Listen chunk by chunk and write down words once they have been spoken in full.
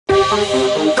All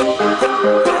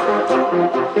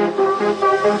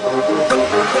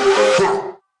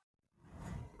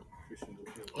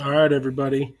right,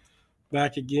 everybody.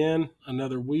 Back again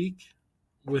another week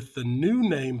with the new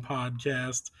name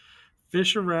podcast,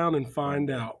 Fish Around and Find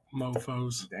Out,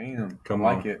 mofos. Damn. Come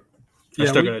I on. like it. I Yeah,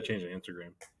 still we, gotta change the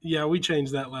Instagram. yeah, we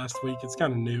changed that last week. It's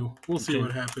kind of new. We'll see what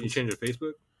You happens. changed the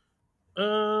Facebook?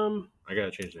 I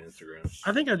gotta change the Instagram.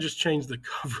 I think I just changed the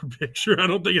cover picture. I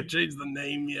don't think I changed the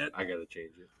name yet. I gotta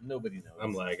change it. Nobody knows.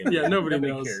 I'm lagging. Yeah, nobody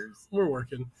Nobody knows. cares. We're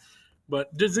working.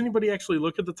 But does anybody actually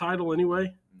look at the title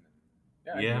anyway?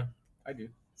 Yeah. I do.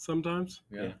 Sometimes?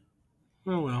 Yeah.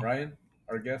 Oh, well. Ryan,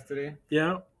 our guest today.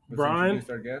 Yeah. Let's Brian. introduce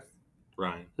our guest.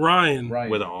 Ryan.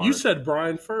 With an R. You said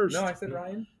Brian first. No, I said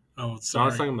Ryan. Oh, So I sorry.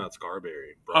 was talking about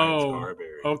Scarberry. Brian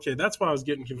Scarberry. Okay, that's why I was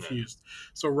getting confused.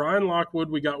 So Ryan Lockwood,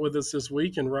 we got with us this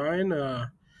week, and Ryan,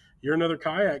 you're another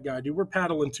kayak guy, dude. We're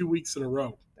paddling 2 weeks in a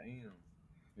row, Damn.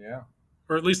 Yeah.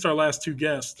 or at least our last two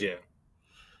guests. Yeah.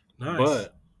 Nice.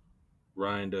 But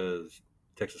Ryan does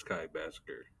Texas Kayak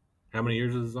Massacre. How many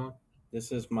years is this on?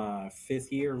 This is my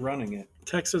 5th year running it.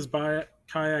 Texas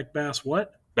Kayak Bass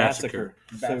what? Massacre.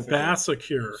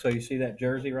 Bassacure. So you see that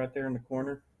jersey right there in the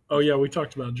corner? Oh yeah, we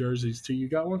talked about jerseys too. You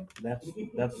got one? That's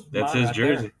That's mine his right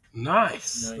jersey. there.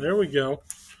 Nice. Nice. There we go.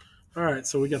 All right,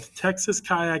 so we got the Texas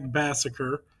Kayak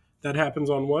Bassacre. That happens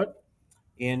on what?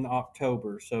 In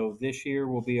October. So this year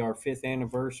will be our 5th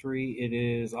anniversary. It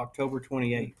is October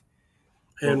 28th.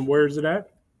 And where's it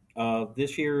at?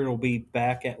 This year it'll be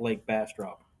back at Lake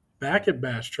Bastrop. Back at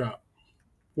Bastrop.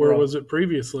 Where Well- was it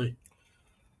previously?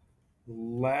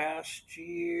 Last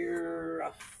year,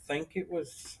 I think it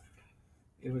was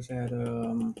at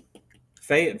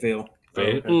Fayetteville.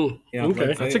 Fayette? Yeah, Okay.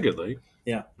 Lake That's a good lake.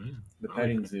 The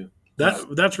petting zoo.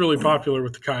 That's really popular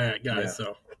with the kayak guys. Yeah.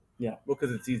 So Well,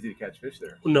 because it's easy to catch fish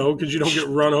there. no, because you don't get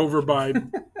run over by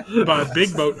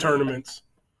big boat tournaments.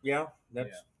 Yeah,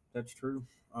 that's true.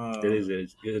 It is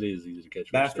easy to catch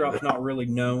fish. Bastrop's not really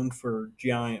known for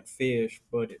giant fish,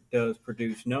 but it does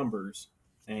produce numbers,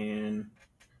 and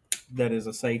that is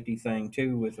a safety thing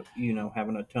too. With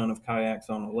having a ton of kayaks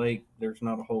on the lake, there's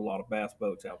not a whole lot of bass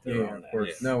boats out there on of that.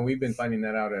 course. No, we've been finding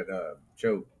that out at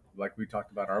Choke, like we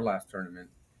talked about our last tournament.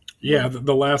 Yeah,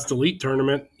 the last elite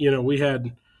tournament, we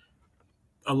had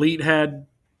elite had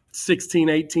 16,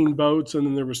 18 boats, and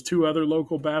then there was 2 other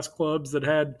local bass clubs that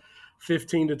had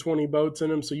 15 to 20 boats in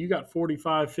them. So you got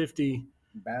 45, 50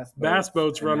 bass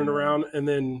boats and running then, around, and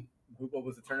then What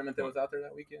was the tournament that was out there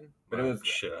that weekend? But it Oh, was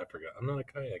shit. I forgot. I'm not a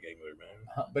kayak angler,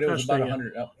 man. But it was Gosh, about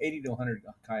dang it. 80 to 100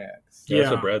 kayaks. Yeah.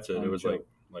 That's what Brad said. On It was Choke.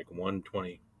 like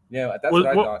 120. Yeah, that's what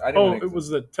I thought. I didn't it was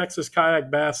the Texas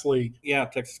Kayak Bass League. Yeah,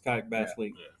 Texas Kayak Bass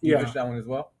League. You Yeah. fished that one as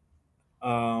well?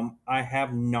 I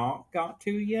have not got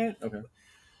to yet. Okay.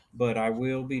 But I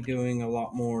will be doing a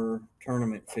lot more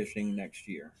tournament fishing next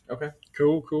year. Okay.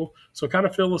 Cool. So kind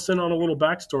of fill us in on a little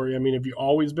backstory. I mean, have you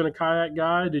always been a kayak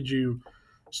guy? Did you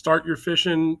start your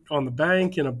fishing on the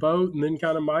bank in a boat and then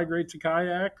kind of migrate to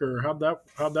kayak, or how'd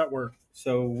that work?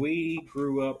 So we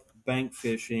grew up bank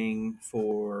fishing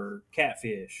for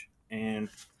catfish, and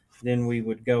then we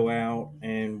would go out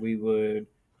and we would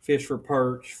fish for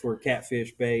perch for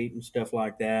catfish bait and stuff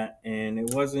like that. And it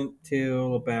wasn't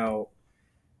till about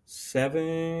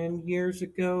 7 years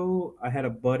ago, I had a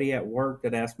buddy at work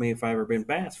that asked me if I ever been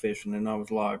bass fishing, and I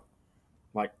was like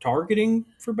targeting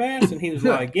for bass, and he was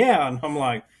like, yeah, and I'm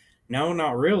like, no,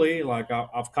 not really. Like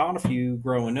I've caught a few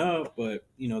growing up, but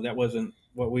that wasn't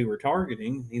what we were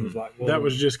targeting. He was like, well, That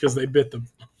was just because they bit the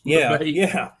yeah, bait.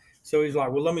 yeah. So he's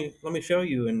like, well, let me show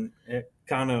you, and it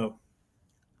kind of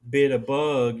bit a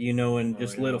bug, and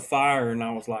just lit a fire, and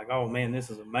I was like, oh man, this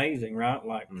is amazing, right?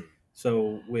 Like,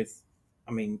 so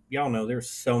y'all know there's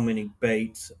so many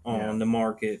baits on the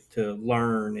market to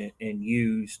learn and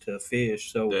use to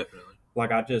fish. So Definitely.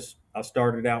 like I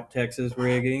started out Texas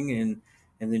rigging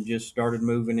and then just started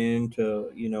moving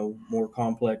into, more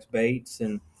complex baits.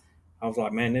 And I was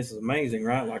like, man, this is amazing,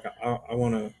 right? Like I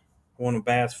want to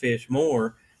bass fish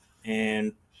more.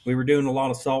 And we were doing a lot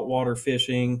of saltwater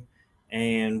fishing.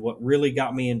 And what really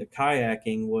got me into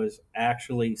kayaking was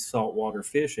actually saltwater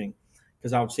fishing,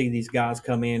 because I would see these guys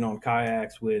come in on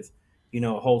kayaks with, a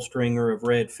whole stringer of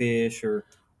redfish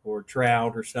or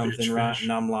trout or something, Bitch right? fish.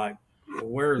 And I'm like, well,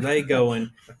 where are they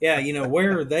going? Yeah,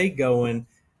 where are they going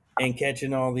and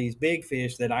catching all these big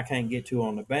fish that I can't get to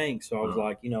on the bank? So I was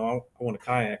like, I want a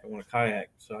kayak. I want a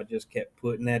kayak. So I just kept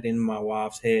putting that in my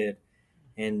wife's head.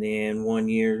 And then one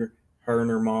year, her and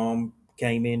her mom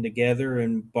came in together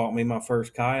and bought me my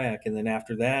first kayak. And then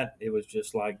after that, it was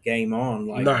just like game on.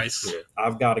 Like, Nice. Yeah.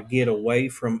 I've got to get away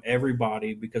from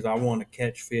everybody because I want to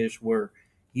catch fish where,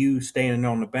 you standing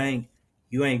on the bank,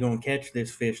 you ain't gonna catch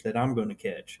this fish that I'm gonna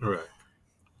catch. Right.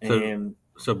 So- And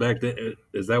So back then,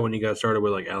 is that when you got started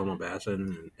with like Alamo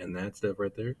Bassin and that stuff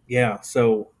right there? yeah,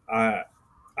 so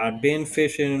I'd been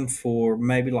fishing for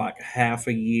maybe like half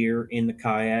a year in the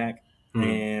kayak, Hmm.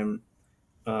 and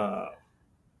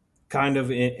kind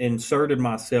of inserted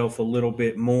myself a little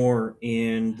bit more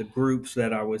in the groups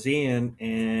that I was in.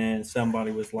 And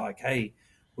somebody was like, "Hey,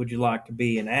 would you like to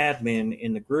be an admin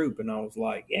in the group?" And I was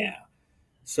like, "Yeah."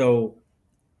 So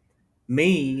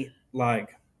me, like,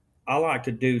 I like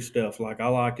to do stuff. Like, I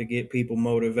like to get people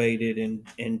motivated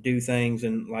and do things.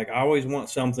 And like, I always want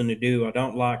something to do. I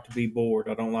don't like to be bored.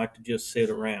 I don't like to just sit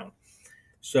around.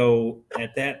 So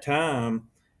at that time,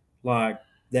 like,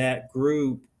 that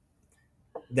group,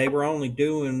 they were only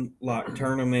doing like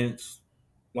tournaments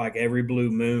like every blue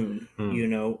moon, Hmm. you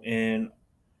know, and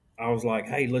I was like,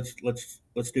 "Hey, let's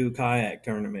do a kayak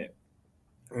tournament."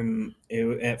 And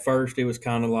at first it was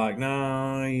kind of like,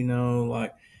 "Nah, you know,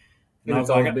 like," and And I it's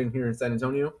was like, all been here in San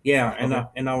Antonio. "Yeah," and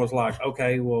Okay. I was like,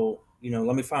 "Okay, well, you know,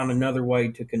 let me find another way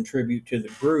to contribute to the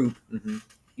group, Mm-hmm.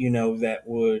 you know, that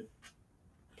would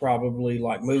probably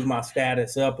like move my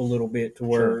status up a little bit to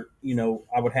where, Sure. you know,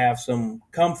 I would have some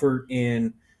comfort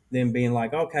in them being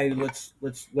like, okay, let's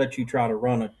let you try to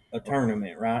run a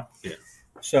tournament, right?" Yeah.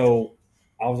 So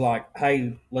I was like,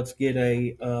 "Hey, let's get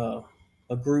a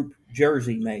group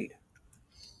jersey made,"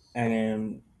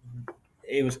 and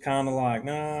it was kind of like,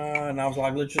 nah, and I was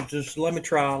like, "Let's just let me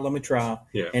try,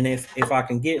 Yeah. and if I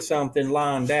can get something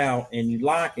lined out and you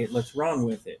like it, let's run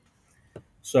with it."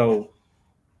 So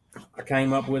I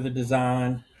came up with a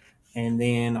design, and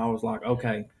then I was like,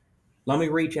 "Okay, let me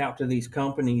reach out to these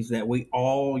companies that we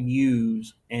all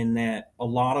use and that a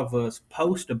lot of us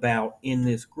post about in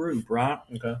this group," right?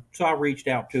 Okay. So I reached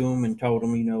out to them and told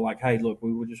them, you know, like, "Hey, look,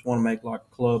 we would just want to make like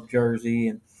a club jersey,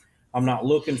 and I'm not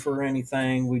looking for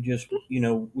anything. We just, you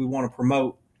know, we want to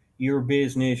promote your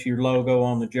business, your logo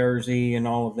on the jersey and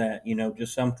all of that, you know,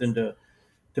 just something to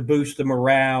boost the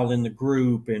morale in the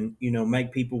group and, you know,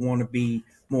 make people want to be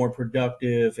more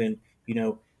productive and, you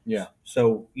know, Yeah.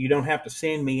 so you don't have to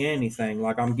send me anything.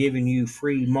 Like, I'm giving you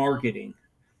free marketing."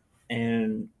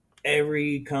 And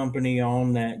every company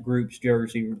on that group's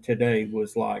jersey today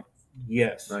was like,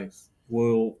 "Yes, Nice.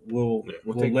 we'll Yeah.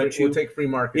 We'll take free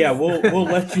marketing. yeah, we'll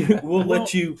let you Well,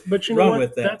 let you But you know run what?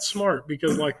 with that." That's smart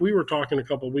because, like, we were talking a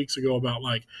couple of weeks ago about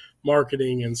like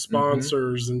marketing and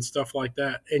sponsors and stuff like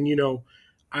that. And, you know,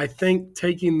 I think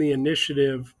taking the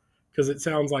initiative, because it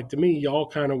sounds like to me, y'all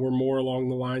kind of were more along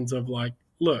the lines of like,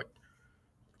 look,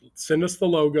 send us the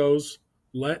logos,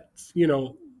 you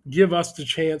know, give us the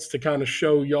chance to kind of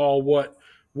show y'all what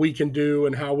we can do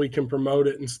and how we can promote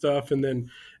it and stuff. And then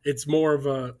it's more of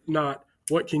a not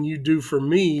what can you do for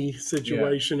me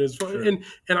situation is sure. and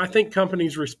I think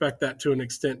companies respect that to an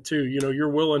extent too. You know, you're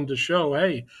willing to show,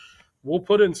 hey, we'll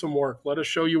put in some work. Let us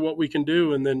show you what we can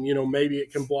do, and then, you know, maybe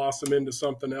it can blossom into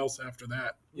something else after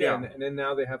that. Yeah, and then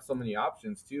now they have so many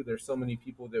options too. There's so many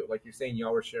people that, like you're saying,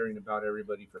 y'all were sharing about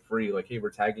everybody for free. Like, hey,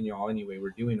 we're tagging y'all anyway. We're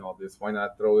doing all this. Why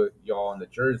not throw y'all on the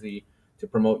jersey to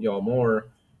promote y'all more?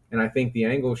 And I think the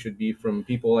angle should be from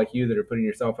people like you that are putting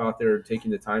yourself out there,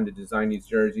 taking the time to design these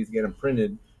jerseys, get them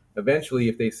printed. Eventually,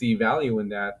 if they see value in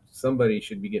that, somebody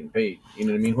should be getting paid. You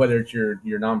know what I mean? Whether it's your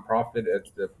nonprofit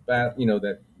at the bat, you know,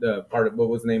 that the part of, what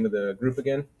was the name of the group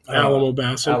again? Alamo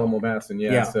Bassin. Alamo Bassin,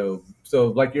 yeah. Yeah. So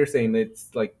like you're saying, it's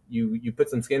like you put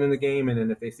some skin in the game, and then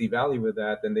if they see value with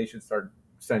that, then they should start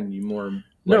sending you more.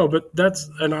 No, but that's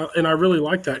and I really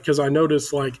like that because I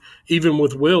noticed, like, even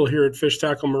with Will here at Fish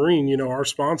Tackle Marine, you know, our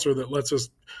sponsor that lets us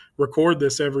record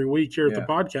this every week here at the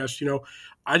podcast, you know,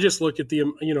 I just look at the,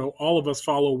 you know, all of us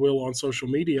follow Will on social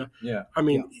media. Yeah. I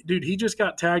mean, dude, he just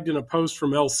got tagged in a post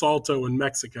from El Salto in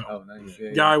Mexico. Oh, nice.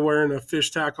 Yeah, Guy wearing a Fish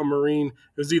Tackle Marine. It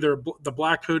was either the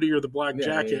black hoodie or the black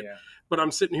jacket. Yeah. But I'm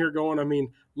sitting here going, I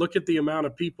mean, look at the amount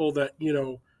of people that, you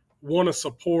know, want to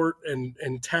support and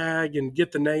tag and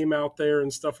get the name out there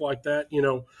and stuff like that. You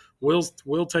know,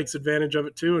 Will takes advantage of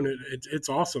it too, and it's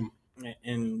awesome.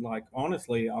 And like,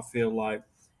 honestly, I feel like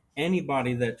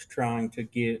anybody that's trying to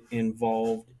get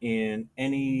involved in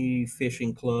any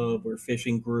fishing club or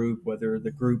fishing group, whether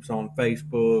the group's on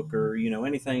Facebook or, you know,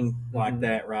 anything like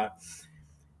that, right?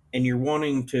 And you're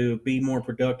wanting to be more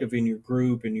productive in your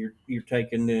group, and you're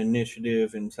taking the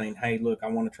initiative and saying, "Hey, look, I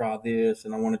want to try this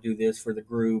and I want to do this for the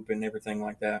group," and everything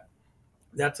like that.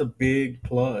 That's a big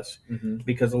plus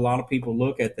because a lot of people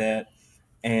look at that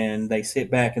and they sit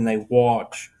back and they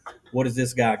watch, what is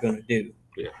this guy going to do?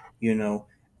 Yeah. You know,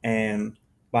 and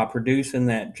by producing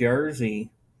that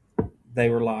jersey, they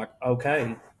were like,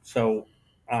 okay. So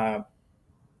I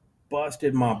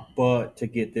busted my butt to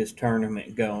get this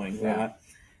tournament going, Yeah. right?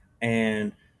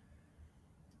 And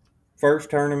first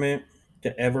tournament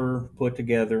to ever put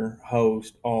together,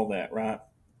 host, all that, right?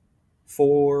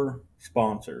 4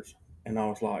 sponsors. And I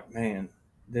was like, man,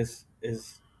 this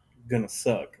is going to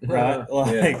suck, right?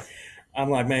 Yeah. I'm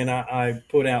like, man, I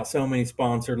put out so many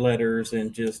sponsor letters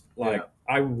and just like,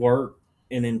 I worked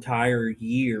an entire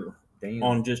year Damn.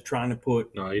 on just trying to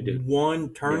put No, you did.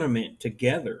 one tournament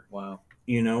together, Wow.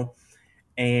 you know?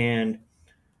 And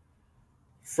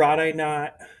Friday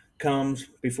night comes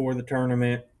before the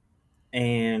tournament,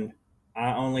 and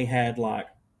I only had like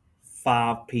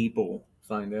 5 people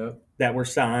Signed up. that were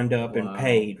signed up and Wow.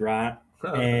 paid, right?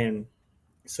 And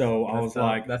so I was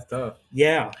like, that's tough.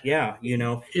 yeah, you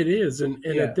know. It is, and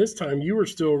Yeah. at this time you were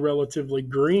still relatively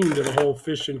green to the whole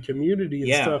fishing community and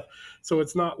Yeah. stuff. So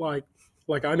it's not like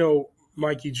I know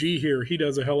Mikey G here. He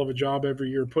does a hell of a job every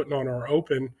year putting on our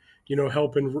open,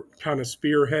 helping kind of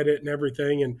spearhead it and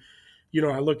everything. And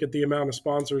I look at the amount of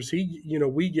sponsors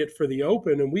we get for the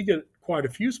open, and we get quite a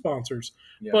few sponsors,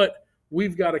 Yeah. but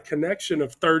we've got a connection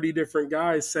of 30 different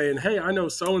guys saying, hey, I know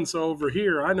so-and-so over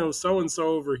here. I know so-and-so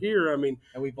over here. I mean,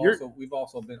 And we've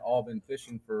also been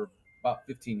fishing for about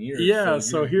 15 years. yeah.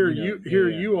 So here you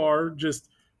you are, just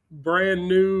brand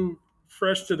new,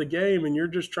 fresh to the game, and you're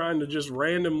just trying to just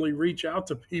randomly reach out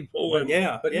to people. And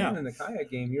But even in the kayak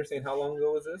game, you're saying how long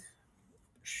ago was this?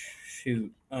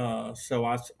 Shoot. So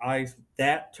I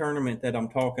that tournament that I'm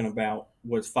talking about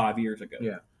was 5 years ago.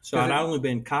 Yeah. So I'd only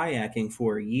been kayaking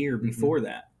for a year before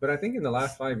that. But I think in the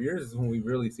last 5 years is when we've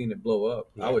really seen it blow up.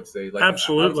 Yeah. I would say, like,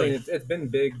 Absolutely. I'm saying it's been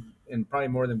big and probably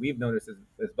more than we've noticed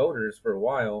as boaters for a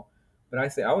while. But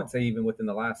I would say even within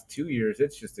the last 2 years,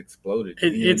 it's just exploded.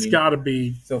 It's got to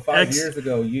be. So 5 years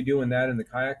ago, you doing that in the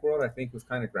kayak world, I think was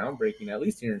kind of groundbreaking. At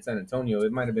least here in San Antonio,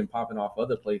 it might have been popping off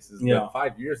other places. Yeah. But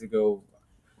 5 years ago,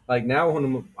 like now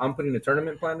when I'm putting a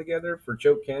tournament plan together for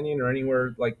Choke Canyon or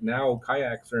anywhere, like now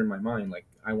kayaks are in my mind. Like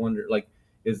I wonder, like,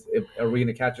 are we going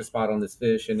to catch a spot on this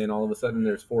fish? And then all of a sudden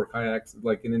there's 4 kayaks,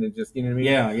 like, and then it just, you know what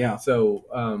I mean? Yeah. So,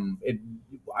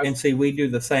 And see, we do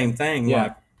the same thing. Yeah.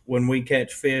 Like when we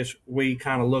catch fish, we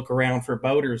kind of look around for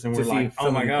boaters, and To we're see like, if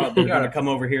 "Oh my somebody- God, they're Yeah. going to come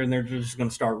over here, and they're just going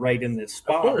to start raiding this Of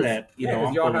spot course. that I'm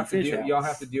y'all pulling have to fish out." y'all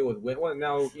have to deal with wind. Well,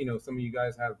 now some of you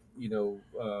guys have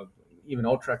even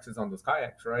Ultrexes on those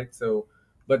kayaks, right? So,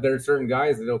 but there's certain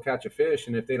guys that'll catch a fish,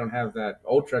 and if they don't have that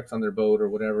Ultrex on their boat or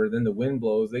whatever, then the wind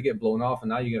blows, they get blown off, and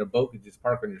now you get a boat that just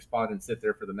park on your spot and sit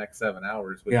there for the next 7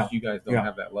 hours, which Yeah. you guys don't Yeah.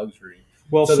 have that luxury.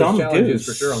 Well, So there's some do. challenges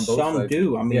for sure on both Some sides.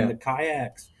 do. I mean, Yeah. the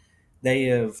kayaks, they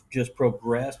have just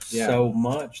progressed Yeah. so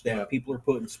much that Yeah. people are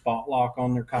putting spot lock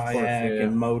on their course, kayak yeah.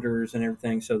 and motors and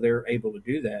everything, so they're able to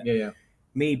do that. Yeah.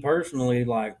 Me personally,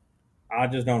 like, I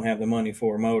just don't have the money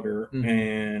for a motor, Mhm.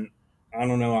 and I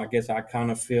don't know. I guess I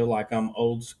kind of feel like I'm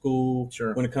old school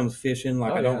Sure. when it comes to fishing.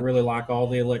 Like, Oh, I don't yeah. really like all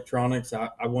the electronics.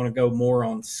 I want to go more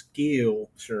on skill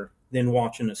Sure. than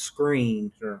watching a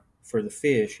screen Sure. for the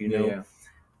fish, you know. Yeah.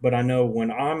 But I know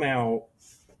when I'm out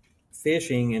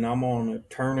fishing and I'm on a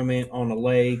tournament on a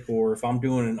lake, or if I'm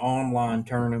doing an online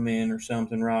tournament or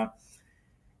something, right,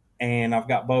 and I've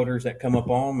got boaters that come up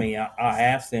on me, I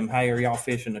ask them, hey, are y'all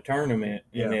fishing a tournament?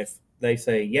 And Yeah. if they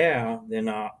say yeah, then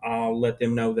I'll let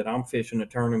them know that I'm fishing a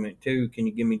tournament too. Can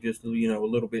you give me just a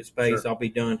little bit space? Sure. I'll be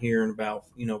done here in about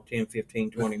 10,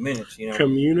 15, 20 minutes.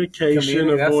 Communication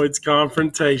That's- avoids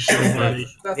confrontation, buddy.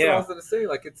 That's what Yeah. I was going to say.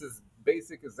 Like, it's as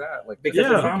basic as that. Like, Because just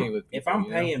Yeah. communicate with if people, I'm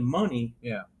paying money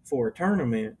Yeah. for a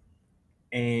tournament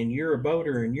and you're a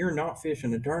boater and you're not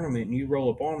fishing a tournament and you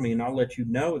roll up on me, and I'll let you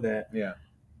know that, Yeah.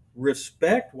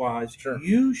 respect wise, Sure.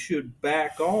 you should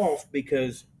back off,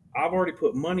 because I've already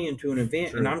put money into an event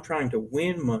True. and I'm trying to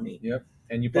win money. Yep.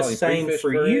 And you The probably same pre-fished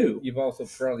for it. you. You've also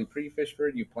probably pre-fished for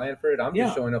it. You planned for it. I'm Yeah.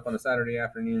 just showing up on a Saturday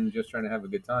afternoon, just trying to have a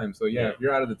good time. So yeah, Yeah. if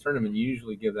you're out of the tournament, you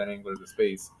usually give that angler the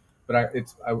space. But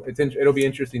it'll be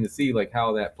interesting to see like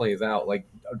how that plays out. Like,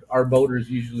 are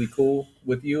boaters usually cool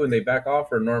with you and they back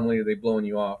off, or normally are they blowing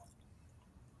you off?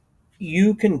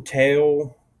 You can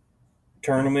tell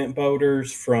tournament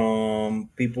boaters from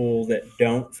people that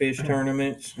don't fish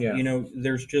tournaments. Yeah.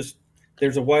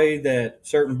 There's a way that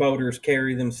certain boaters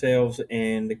carry themselves,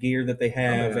 and the gear that they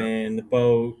have, yeah. and the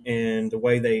boat, and the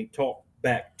way they talk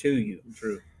back to you.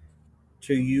 True.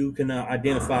 So you can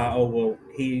identify, oh, well,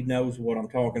 he knows what I'm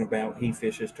talking about. He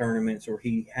fishes tournaments, or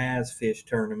he has fished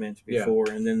tournaments Yeah. before.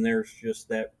 And then there's just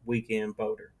that weekend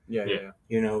boater, Yeah.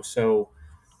 So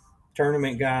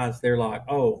tournament guys, they're like,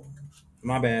 oh,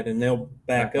 my bad. And they'll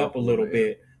back up a little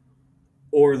bit.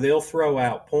 Or they'll throw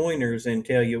out pointers and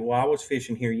tell you, well, I was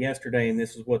fishing here yesterday and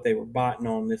this is what they were biting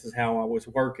on. This is how I was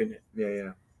working it.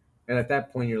 Yeah. And at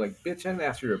that point, you're like, bitch, I didn't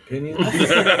ask your opinion.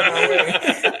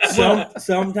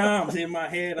 Sometimes in my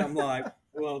head, I'm like,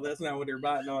 well, that's not what they're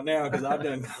biting on now because I've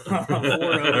done 4 of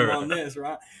them on this,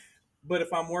 right? But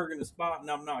if I'm working the spot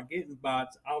and I'm not getting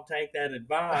bites, I'll take that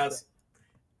advice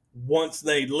once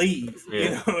they leave. Yeah. You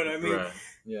know what I mean? Right.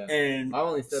 Yeah. And I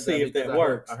only said see that if because that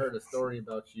works. I heard a story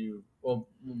about you. Well,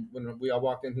 when I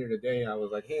walked in here today, I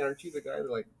was like, "Hey, aren't you the guy that,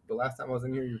 like, the last time I was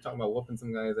in here, you were talking about whooping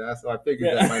some guy's ass?" So I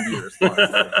figured that might be your response.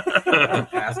 I'm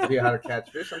asking you how to catch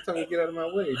fish. I'm telling you, get out of my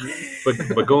way,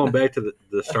 dude. But going back to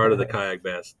the start of the kayak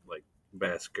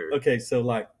Basker. Okay, so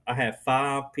like I have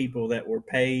 5 people that were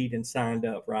paid and signed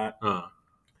up, right?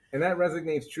 And that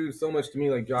resonates true so much to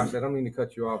me. Like, Josh, I don't mean to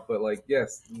cut you off, but like,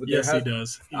 yes, Yes, he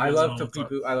does. He I does love all to the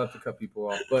time. I love to cut people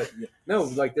off, but no,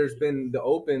 like there's been the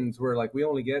opens where like we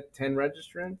only get 10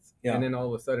 registrants, Yeah. and then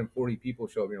all of a sudden 40 people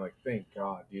show up. And you're like, thank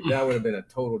God, dude, that would have been a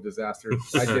total disaster.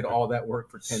 I did all that work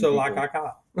for 10 So people. like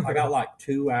I got like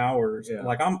 2 hours. Yeah.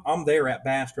 Like I'm there at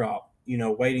Bastrop,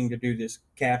 waiting to do this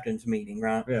captain's meeting,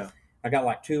 right? Yeah, I got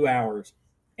like 2 hours,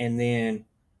 and then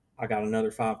I got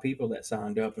another 5 people that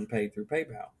signed up and paid through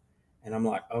PayPal. And I'm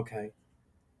like, okay.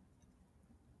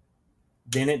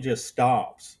 Then it just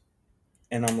stops.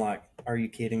 And I'm like, are you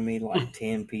kidding me? Like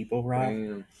 10 people, right?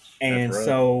 damn. And rough.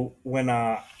 so when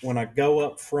I go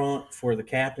up front for the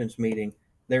captain's meeting,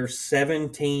 there's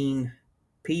 17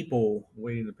 people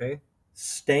Waiting to pay.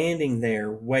 standing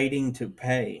there waiting to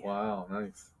pay. Wow,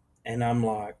 nice. And I'm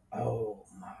like, oh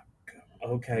my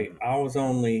God. Okay. I was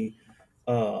only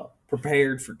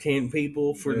prepared for 10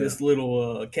 people for this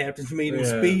little captain's meeting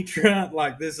speech, right?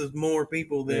 Like this is more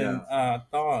people than I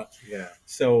thought. Yeah.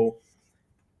 So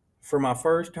for my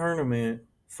first tournament,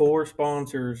 4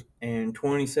 sponsors and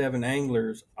 27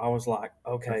 anglers, I was like,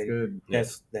 okay,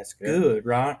 That's good. that's good,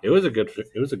 right? It was a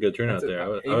good turnout there.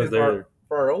 I was there.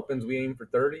 For our opens, we aim for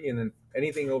 30, and then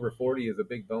anything over 40 is a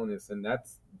big bonus, and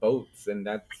that's boats, and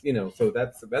that's so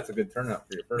that's a good turnout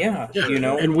for your first. Yeah, one, for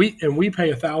sure. And we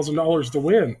pay $1,000 to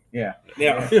win. Yeah.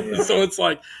 So it's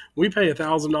like we pay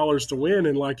 $1,000 to win,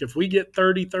 and like if we get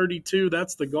 30, 32,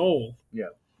 that's the goal. Yeah,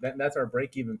 that's our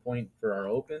break-even point for our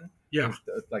open. Yeah,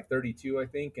 It's like 32, I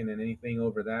think, and then anything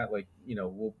over that, like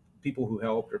people who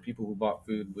helped or people who bought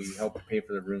food, we help pay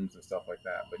for the rooms and stuff like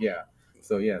that. But yeah,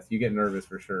 so yes, you get nervous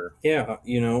for sure. Yeah,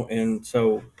 and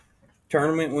so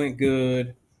tournament went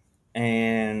good,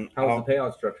 and How was the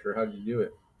payout structure? How did you do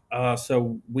it?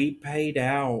 so we paid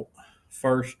out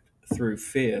 1st through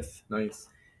 5th, Nice.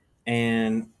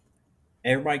 and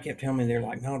everybody kept telling me they're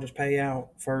like, no, just pay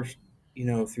out 1st,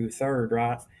 through 3rd,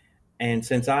 right? And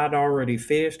since I'd already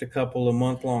fished a couple of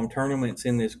month-long tournaments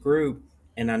in this group,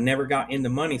 and I never got in the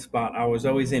money spot, I was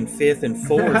always in 5th and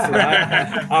 4th,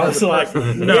 right? I was like,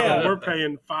 no, yeah. we're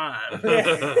paying 5.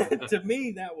 Yeah. To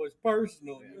me, that was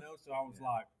personal, So I was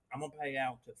like, I'm gonna pay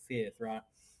out to 5th, right?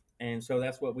 And so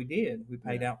that's what we did. We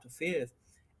paid out to 5th,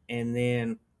 and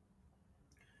then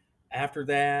after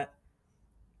that,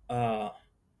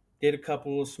 did a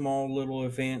couple of small little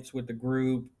events with the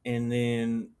group, and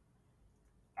then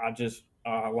I just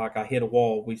I hit a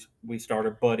wall. We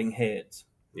started butting heads.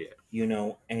 Yeah.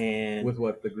 And With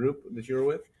what, the group that you were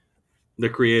with? The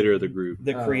creator of the group.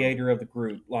 the creator of the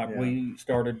group, we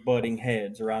started butting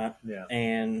heads, right? Yeah.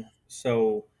 And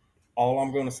so all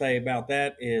I'm going to say about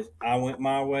that is I went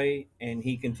my way and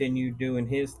he continued doing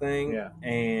his thing. Yeah.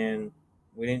 And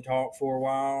we didn't talk for a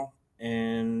while.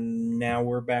 And now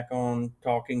we're back on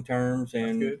talking terms,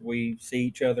 and we see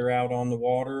each other out on the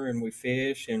water, and we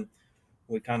fish, and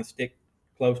we kind of stick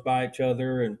close by each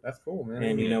other, and that's cool, man.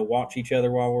 And watch each other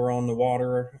while we're on the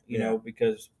water,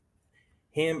 because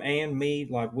him and me,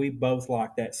 like, we both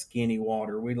like that skinny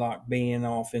water. We like being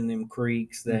off in them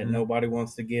creeks that nobody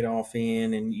wants to get off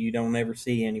in, and you don't ever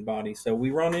see anybody. So we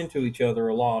run into each other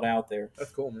a lot out there. That's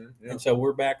cool, man. Yeah. And so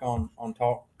we're back on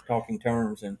talking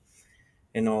terms and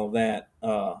all of that.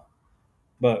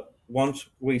 But once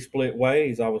we split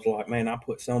ways, I was like, man, I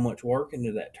put so much work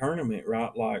into that tournament,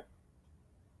 right? Like,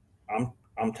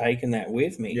 I'm taking that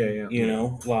with me.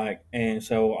 And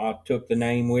so I took the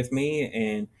name with me,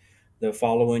 and the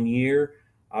following year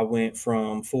I went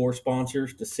from 4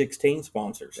 sponsors to 16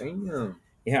 sponsors. Damn.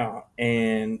 Yeah.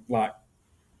 And like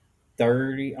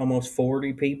 30, almost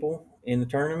 40 people in the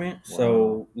tournament. Wow.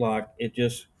 So like it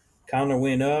just kind of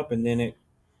went up, and then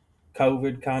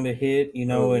COVID kind of hit,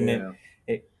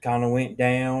 it kind of went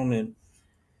down and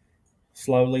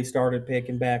slowly started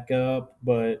picking back up.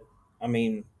 But I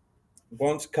mean,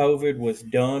 once COVID was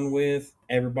done with,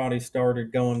 everybody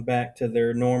started going back to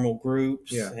their normal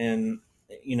groups. Yeah. And,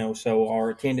 so our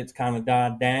attendance kind of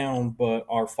died down, but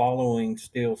our following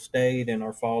still stayed and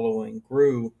our following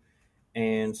grew.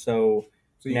 And so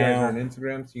So you guys Now- are on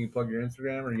Instagram, so you can plug your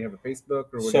Instagram, or you have a Facebook,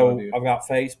 or what So do you I've got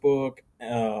Facebook.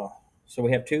 So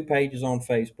we have 2 pages on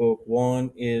Facebook.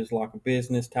 One is like a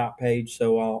business type page,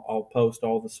 so I'll post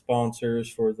all the sponsors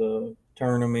for the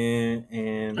tournament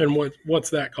and And what's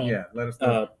that called? Yeah, let us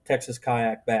know. Texas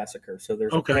Kayak Massacre. So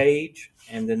there's Okay. a page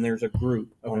and then there's a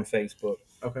group on Facebook.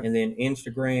 Okay. And then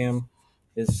Instagram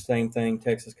is the same thing,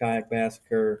 Texas Kayak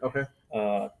Massacre. Okay.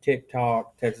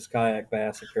 TikTok, Texas Kayak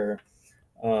Massacre.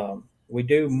 We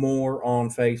do more on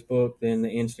Facebook than the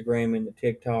Instagram and the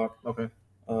TikTok. Okay.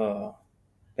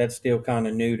 That's still kind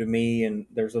of new to me, and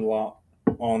there's a lot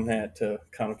on that to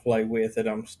kind of play with that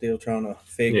I'm still trying to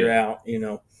figure out.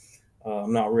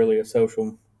 I'm not really a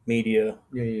social media.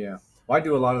 Yeah. Well, I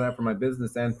do a lot of that for my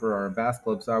business and for our bass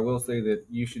club. So I will say that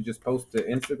you should just post to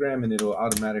Instagram, and it'll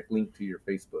automatically link to your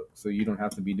Facebook, so you don't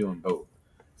have to be doing both.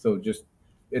 So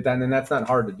and that's not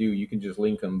hard to do. You can just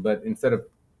link them, but instead of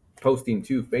posting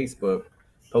to Facebook,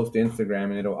 post to Instagram,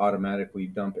 and it'll automatically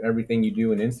dump everything you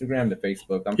do in Instagram to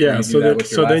Facebook. I'm sure Yeah, you so do that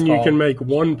with your then last you call can make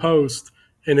one post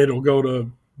and it'll go to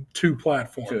 2 to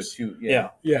platforms. two.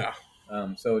 Yeah. Yeah.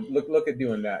 So look at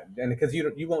doing that, and because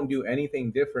you won't do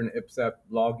anything different except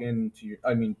get into your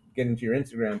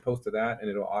Instagram, post to that, and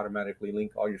it'll automatically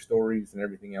link all your stories and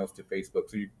everything else to Facebook.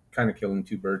 So you're kind of killing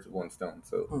 2 birds with 1 stone.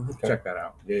 So Okay. check that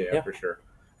out. Yeah, Yeah. for sure.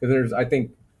 Because I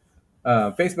think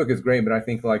Facebook is great, but I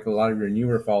think like a lot of your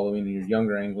newer following and your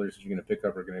younger anglers that you're going to pick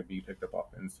up are going to be picked up off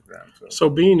Instagram. So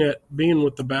being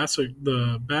with the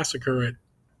Massacre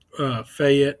at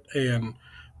Fayette and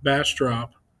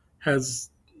Bastrop has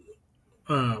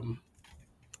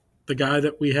the guy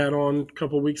that we had on a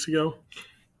couple weeks ago,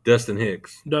 Dustin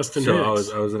Hicks. Dustin So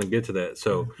Hicks. I was going to get to that.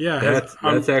 So Yeah,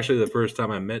 that's actually the first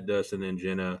time I met Dustin and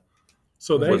Jenna.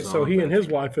 so was he on and his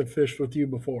wife have fished with you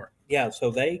before. Yeah,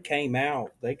 so they came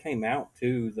out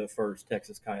to the first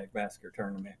Texas Kayak Massacre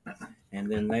tournament, and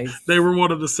then They were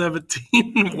one of the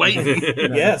 17 waiting.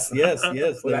 yes, Well, they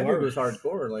that dude were. was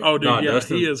hardcore. Like, Oh, dude, No, yeah,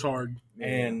 Dustin- he is hard.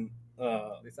 And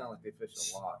they sound like they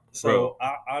fish a lot. so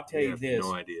I'll tell I you have this: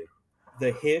 no idea.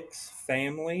 the Hicks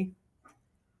family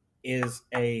is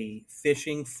a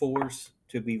fishing force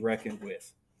to be reckoned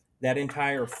with. That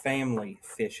entire family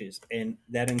fishes, and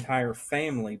that entire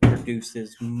family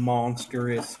produces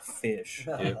monstrous fish.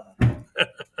 Yeah.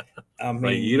 I mean,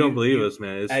 Like, you don't believe us,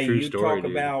 man. It's a Hey, true you story, talk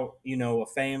dude. about, a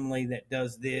family that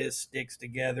does this, sticks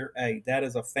together. Hey, that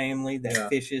is a family that Yeah.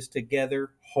 fishes together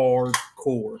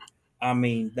hardcore. I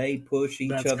mean, they push each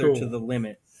That's other cool. to the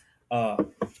limit.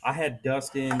 I had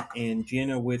Dustin and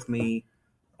Jenna with me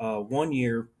one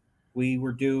year. We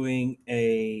were doing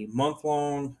a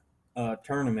month-long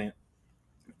tournament,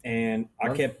 and I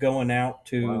Month? kept going out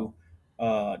to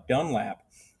Dunlap,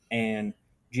 and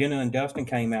Jenna and Dustin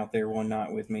came out there one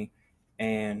night with me,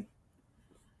 and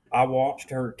I watched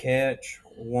her catch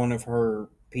one of her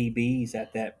PBs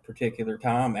at that particular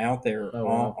time out there Oh,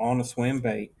 wow. on a swim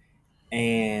bait,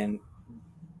 and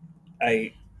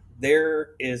there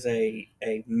is a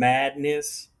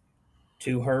madness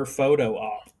to her photo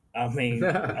op. I mean,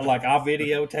 like I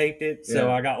videotaped it, so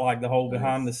Yeah. I got like the whole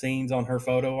behind the scenes on her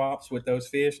photo ops with those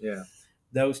fish. Yeah,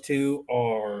 Those two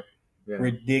are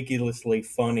ridiculously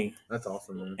funny, that's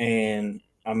awesome, man. and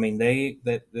I mean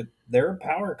they're a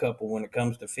power couple when it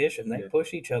comes to fishing. They Yeah.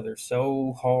 push each other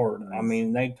so hard. I Nice.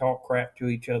 mean they talk crap to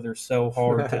each other so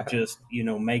hard to just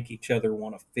make each other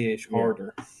want to fish Yeah.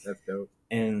 harder. That's dope.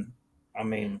 And I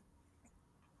mean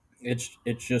it's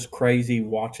just crazy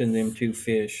watching them two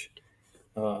fish.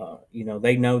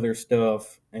 They know their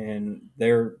stuff, and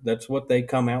that's what they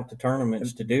come out to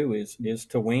tournaments to do is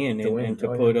to win To win. and to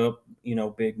Oh, put up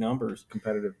big numbers.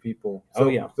 Competitive people. Oh,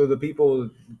 yeah. So the people,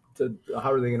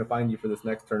 how are they going to find you for this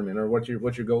next tournament, or what's your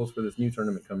goals for this new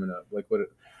tournament coming up? Like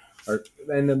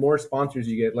and the more sponsors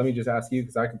you get, let me just ask you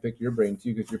because I can pick your brain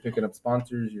too because you're picking up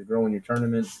sponsors, you're growing your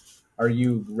tournament. Are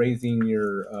you raising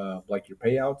your your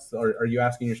payouts? Are you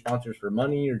asking your sponsors for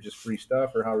money or just free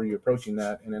stuff, or how are you approaching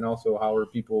that? And then also,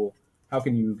 how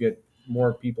can you get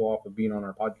more people off of being on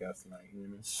our podcast tonight? You know what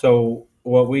I mean? So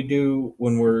what we do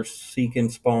when we're seeking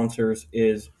sponsors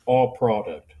is all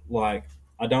product. Like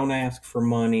I don't ask for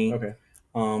money. Okay.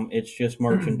 It's just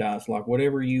merchandise, like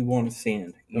whatever you want to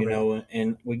send, Okay.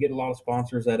 and we get a lot of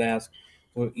sponsors that ask,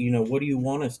 well, what do you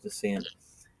want us to send?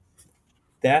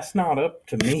 That's not up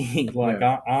to me. Like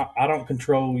I don't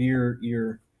control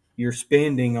your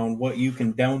spending on what you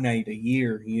can donate a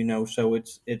year, so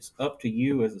it's up to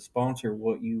you as a sponsor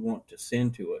what you want to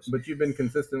send to us. But you've been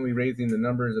consistently raising the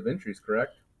numbers of entries,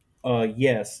 correct?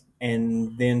 Yes,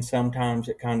 and then sometimes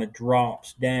it kind of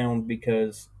drops down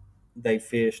because they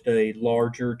fished a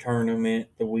larger tournament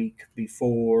the week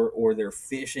before, or they're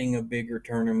fishing a bigger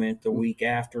tournament the week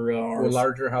after Or ours.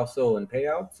 larger house so in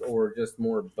payouts or just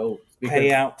more boats? Because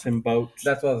Payouts and boats.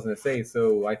 that's what I was going to say.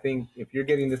 So I think if you're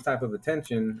getting this type of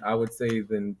attention, I would say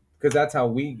then, because that's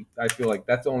how I feel like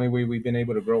that's the only way we've been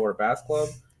able to grow our bass club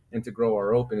and to grow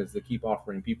our open is to keep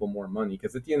offering people more money.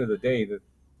 Because at the end of the day, that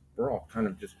we're all kind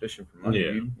of just fishing for money.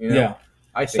 Yeah. Dude, you know? Yeah.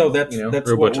 I think So that's you know. that's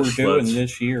We're a what bunch we're of doing sluts.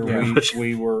 this year. Yeah.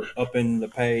 We were upping the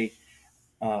pay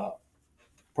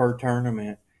per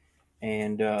tournament,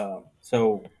 and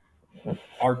so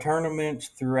our tournaments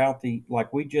throughout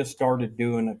we just started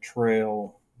doing a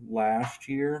trail last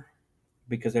year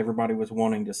because everybody was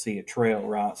wanting to see a trail,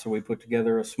 right? So we put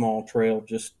together a small trail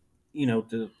just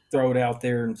to throw it out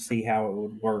there and see how it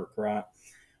would work, right?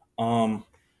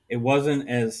 It wasn't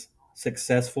as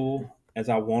successful as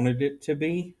I wanted it to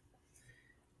be.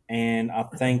 And I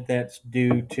think that's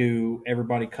due to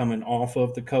everybody coming off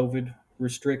of the COVID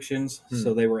restrictions.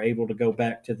 So they were able to go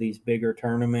back to these bigger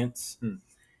tournaments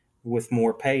with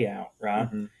more payout, right?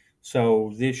 Mhm.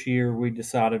 So this year we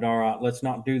decided, all right, let's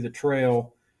not do the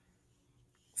trail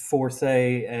for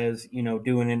say as,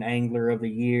 doing an angler of the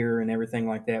year and everything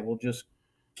like that. We'll just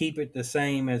keep it the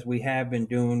same as we have been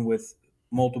doing with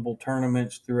multiple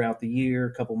tournaments throughout the year,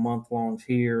 a couple month-longs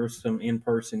here, some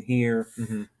in-person here.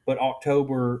 Mhm. But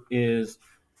October is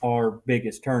our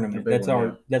biggest tournament. The big That's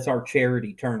one, that's our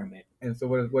charity tournament. And so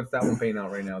what's that one paying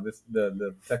out right now?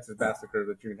 The Texas Massacre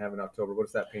that you're gonna have in October.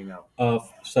 What's that paying out?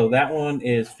 So that one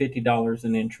is $50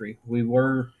 an entry. We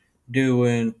were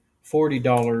doing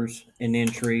 $40 an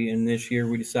entry, and this year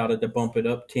we decided to bump it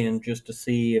up 10 just to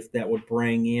see if that would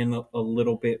bring in a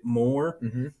little bit more.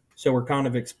 Mm-hmm. So we're kind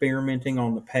of experimenting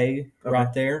on the pay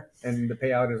right there. And the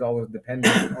payout is always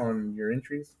dependent on your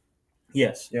entries?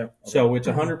 Yes. Yeah. Okay. So it's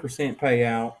 100%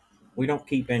 payout. We don't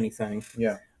keep anything.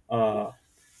 Yeah.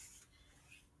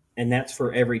 And that's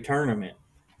for every tournament.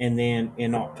 And then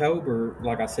in October,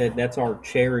 like I said, that's our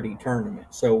charity tournament.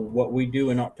 So what we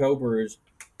do in October is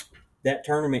that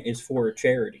tournament is for a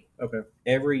charity. Okay.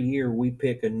 Every year we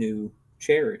pick a new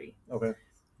charity. Okay.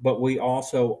 But we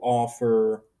also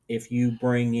offer, if you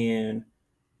bring in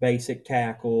basic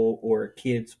tackle or a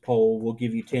kid's pole, we'll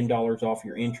give you $10 off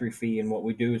your entry fee. And what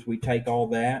we do is we take all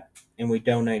that and we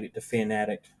donate it to Fin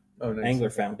Addict Angler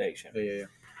Foundation. Yeah.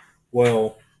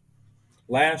 Well,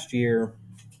 last year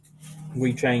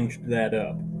we changed that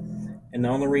up. And the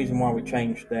only reason why we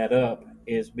changed that up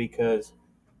is because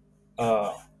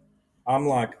I'm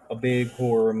like a big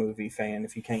horror movie fan,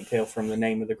 if you can't tell from the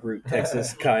name of the group,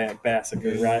 Texas Kayak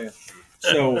Massacre, right? Yeah.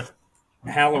 So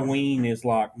Halloween is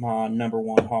like my number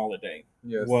one holiday.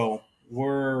 Yes. Well,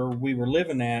 where we were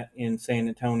living at in San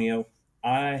Antonio,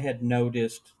 I had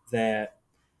noticed that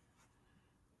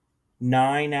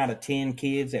 9 out of 10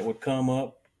 kids that would come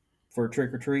up for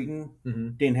trick-or-treating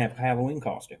didn't have a Halloween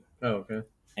costume. Oh, okay.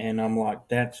 And I'm like,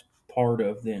 that's part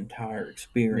of the entire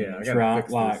experience, Yeah, right?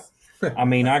 Like, I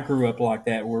mean, I grew up like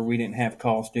that where we didn't have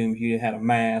costumes. You had a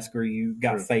mask or you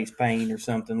got face paint or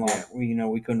something like,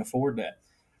 we couldn't afford that.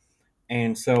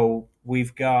 And so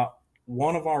we've got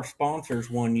one of our sponsors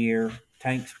one year,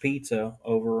 Tank's Pizza,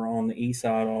 over on the east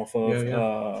side off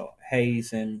of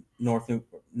Hayes and North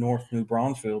New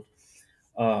Braunfels.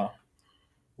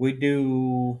 We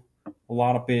do a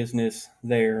lot of business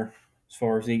there as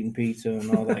far as eating pizza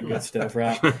and all that good stuff,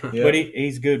 right? Yeah. But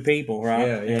he's good people, right?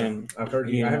 Yeah. And I've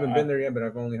heard. I haven't been there yet, but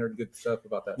I've only heard good stuff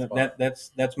about that spot.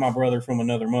 That's my brother from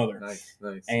another mother. Nice.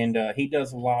 And he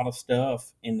does a lot of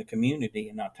stuff in the community.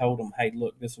 And I told him, hey,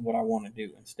 look, this is what I want to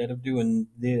do. Instead of doing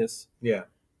this,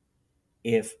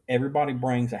 if everybody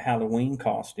brings a Halloween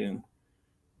costume,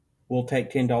 we'll take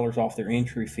 $10 off their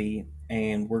entry fee,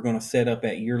 and we're going to set up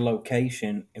at your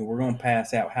location, and we're going to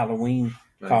pass out Halloween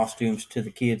costumes to the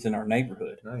kids in our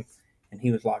neighborhood. Nice. And he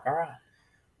was like, all right.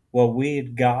 Well, we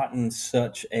had gotten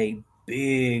such a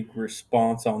big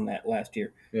response on that last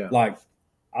year. Yeah. Like,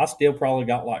 I still probably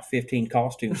got like 15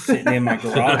 costumes sitting in my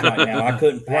garage right now. I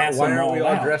couldn't pass them all out. Why aren't we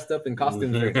all dressed up in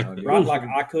costumes right now, dude? Right, like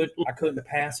I couldn't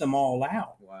pass them all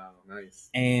out. Wow,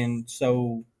 nice. And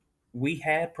so we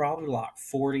had probably like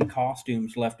 40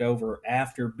 costumes left over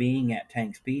after being at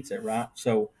Tank's Pizza, right?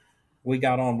 So we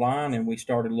got online and we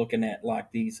started looking at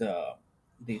like these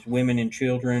women and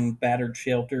children battered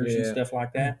shelters and stuff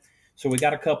like that. So we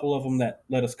got a couple of them that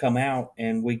let us come out,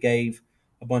 and we gave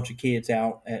a bunch of kids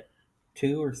out at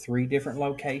 2 or 3 different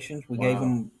locations. We gave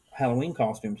them Halloween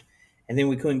costumes, and then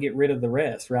we couldn't get rid of the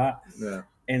rest, right? Yeah.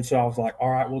 And so I was like, all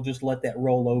right, we'll just let that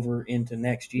roll over into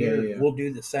next year. Yeah. We'll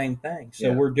do the same thing.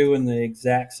 So we're doing the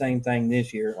exact same thing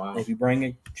this year. Wow. If you bring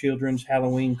a children's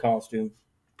Halloween costume,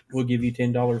 we'll give you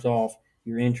 $10 off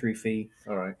your entry fee.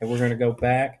 All right. And we're going to go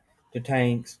back to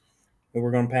tanks, and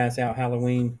we're going to pass out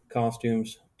Halloween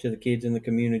costumes to the kids in the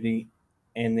community.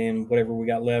 And then whatever we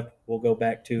got left, we'll go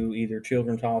back to either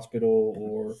Children's Hospital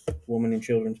or Women and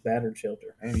Children's Battered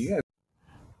Shelter. And you guys.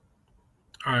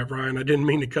 All right, Ryan, I didn't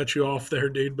mean to cut you off there,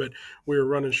 dude, but we were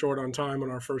running short on time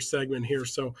on our first segment here.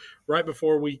 So right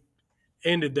before we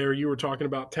ended there, you were talking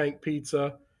about Tank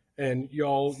Pizza and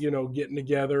y'all, getting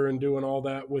together and doing all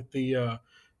that with the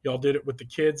y'all did it with the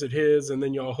kids at his, and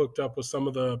then y'all hooked up with some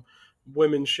of the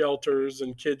women's shelters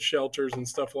and kids shelters and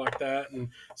stuff like that. And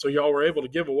so y'all were able to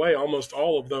give away almost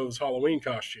all of those Halloween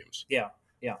costumes. Yeah.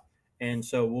 And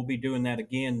so we'll be doing that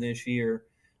again this year,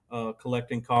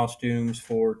 collecting costumes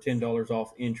for $10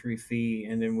 off entry fee.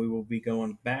 And then we will be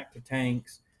going back to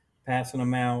tanks, passing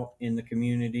them out in the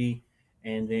community.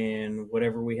 And then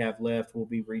whatever we have left, we'll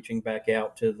be reaching back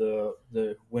out to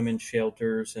the women's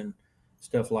shelters and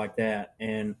stuff like that.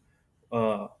 And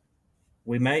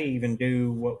we may even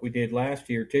do what we did last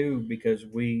year too, because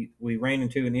we ran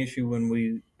into an issue when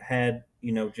we had,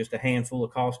 just a handful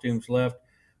of costumes left.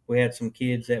 We had some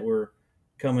kids that were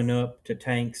coming up to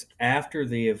tanks after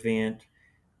the event,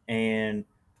 and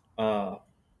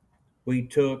we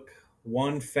took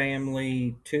one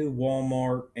family to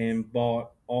Walmart and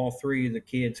bought all three of the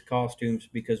kids' costumes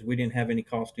because we didn't have any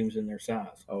costumes in their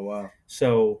size. Oh, wow.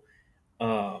 So,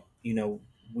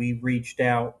 we reached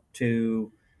out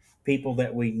to people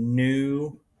that we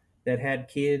knew that had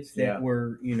kids that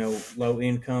were, low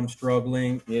income,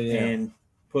 struggling, and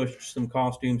pushed some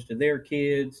costumes to their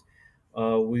kids.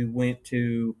 We went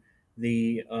to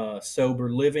the sober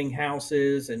living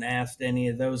houses and asked any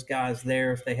of those guys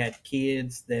there if they had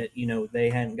kids that, they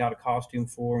hadn't got a costume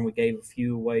for, and we gave a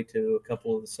few away to a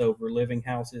couple of the sober living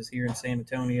houses here in San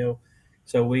Antonio.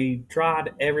 So we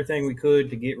tried everything we could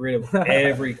to get rid of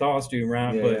every costume,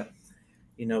 right? But,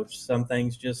 some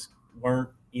things just weren't,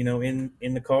 in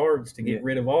the cards to get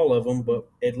rid of all of them, but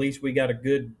at least we got a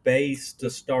good base to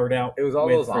start out. It was all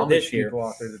with those for Amish this year. people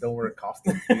out there that don't wear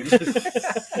costumes,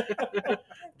 dude.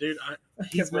 Dude,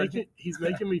 he's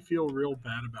making me feel real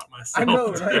bad about myself. I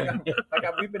know, right?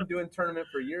 We've been doing tournament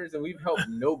for years, and we've helped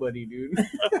nobody, dude.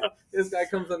 This guy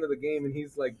comes onto the game, and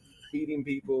he's like feeding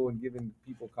people and giving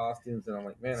people costumes, and I'm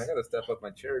like, man, I got to step up my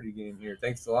charity game here.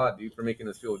 Thanks a lot, dude, for making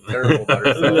us feel terrible about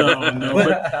ourselves. No,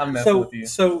 but I'm messing with you.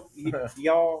 So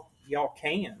y'all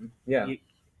can. Yeah.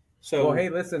 So well, hey,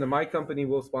 listen, my company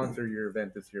will sponsor your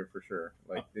event this year for sure.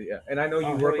 And I know you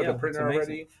Oh, work hell with yeah, a printer that's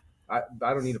already. I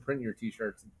don't need to print your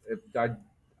t-shirts.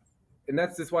 And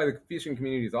that's just why the fishing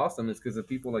community is awesome, is because of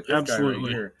people like this guy Absolutely.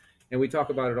 right here. And we talk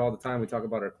about it all the time. We talk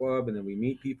about our club, and then we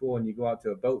meet people, and you go out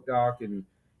to a boat dock, and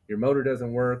your motor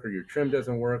doesn't work or your trim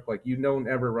doesn't work. Like, you don't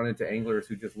ever run into anglers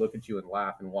who just look at you and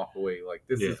laugh and walk away. Like,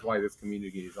 this is why this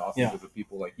community is awesome, because of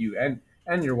people like you and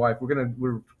your wife.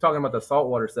 We're talking about the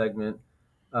saltwater segment.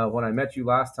 When I met you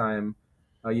last time,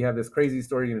 you have this crazy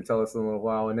story you're going to tell us in a little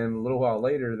while. And then a little while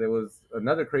later, there was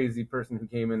another crazy person who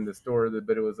came in the store,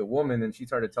 but it was a woman, and she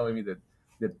started telling me that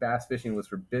bass fishing was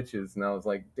for bitches. And I was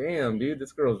like, damn, dude,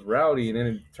 this girl's rowdy. And then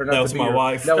it turned out to be my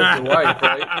wife. That was your wife,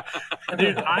 right?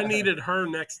 Dude, I needed her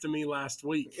next to me last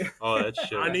week. Oh, that's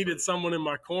shit. I needed someone in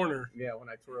my corner. Yeah, when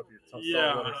I tore up your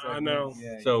Yeah, saltwater segment. I know.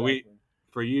 Yeah, So exactly.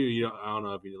 For you, I don't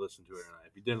know if you listened to it or not.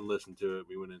 If you didn't listen to it,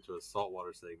 we went into a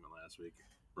saltwater segment last week,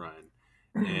 Ryan.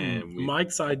 And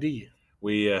Mike's ID.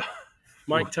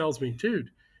 Mike tells me, dude,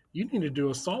 you need to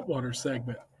do a saltwater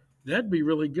segment. That'd be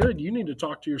really good. You need to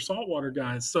talk to your saltwater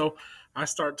guys. So I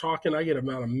start talking. I get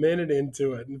about a minute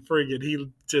into it, and friggin', he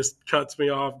just cuts me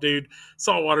off, dude.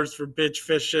 Saltwater's for bitch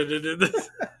fishing.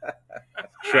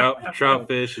 trout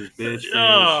fish is bitch fish.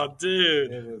 Oh,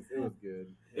 dude. It was good.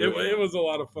 It was a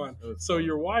lot of fun. It was So fun.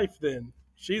 your wife, then,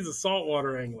 she's a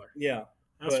saltwater angler. Yeah.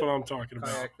 That's But- what I'm talking about.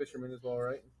 Kayak fisherman as well,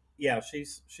 right? Yeah,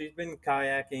 she's been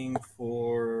kayaking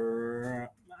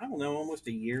for, I don't know, almost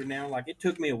a year now. Like, it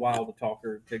took me a while to talk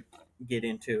her to get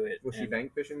into it. Was she And-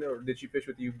 bank fishing, or did she fish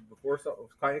with you before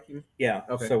kayaking? Yeah.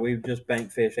 Okay. So we just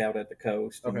bank fish out at the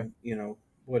coast. Okay. And,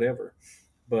 whatever.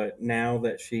 But now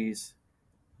that she's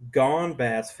gone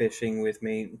bass fishing with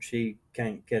me, she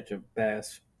can't catch a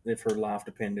bass if her life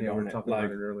depended Yeah, we on were it. talking about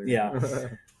it earlier. yeah.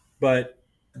 But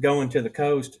going to the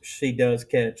coast, she does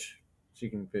catch. She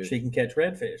can fish. She can catch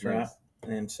redfish, Nice. right?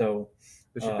 And so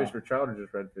Does she fish for trout or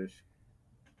just redfish?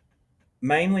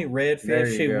 mainly There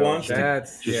redfish. you She go. wants to.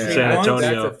 That's She's yeah, a San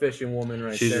Antonio. That's a fishing woman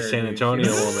right She's there. a San dude.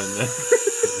 Antonio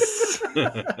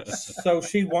woman. So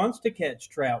she wants to catch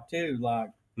trout too. Like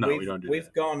No, we've, we don't do We've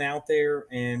that. gone out there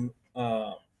and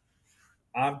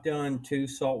I've done 2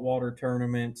 saltwater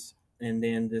tournaments, and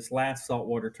then this last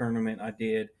saltwater tournament I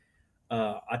did,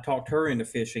 I talked her into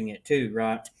fishing it too,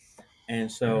 right?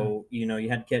 And so, you know, you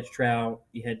had to catch trout,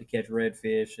 you had to catch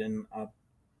redfish, and I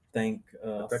think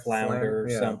Texas flounder or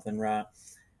slam, yeah. something, right?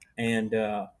 And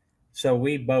so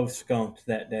we both skunked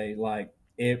that day. Like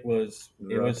it was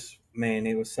man,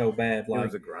 it was so bad. It Like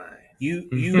was a grind.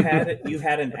 you had it. You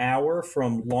had an hour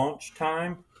from launch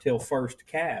time till first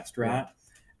cast, right?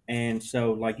 And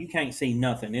so, like, you can't see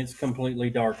nothing. It's completely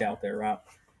dark out there, right?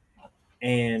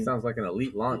 And Sounds like an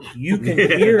elite launch. you can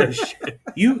hear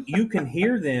you can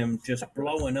hear them just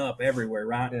blowing up everywhere,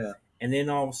 right? Yeah. And then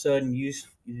all of a sudden,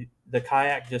 the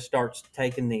kayak just starts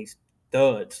taking these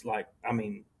thuds. Like, I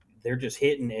mean, they're just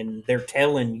hitting and they're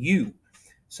telling you.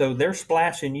 So they're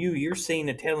splashing you. You're seeing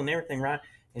the tail and everything, right?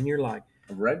 And you're like,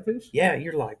 A redfish? yeah,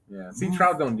 you're like, Yeah. See,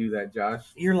 trout don't do that, Josh.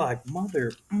 you're like,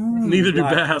 mother. Neither do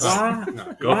like, bass. Why?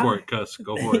 No, go for it, cuss.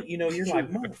 Go for it. You know, you're like,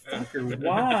 motherfucker,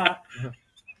 why?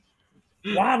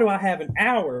 Why do I have an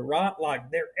hour, right? Like,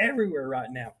 they're everywhere right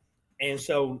now. And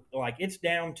so, like, it's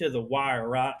down to the wire,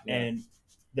 right? Yeah. And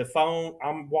the phone,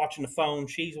 I'm watching the phone.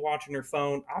 She's watching her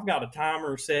phone. I've got a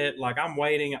timer set. Like, I'm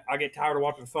waiting. I get tired of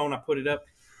watching the phone. I put it up,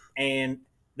 and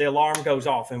the alarm goes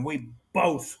off, and we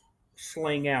both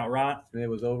sling out, right? And it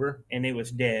was over. And it was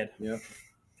dead. Yep.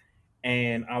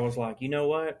 And I was like, you know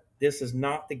what? This is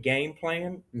not the game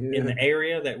plan Yeah. in the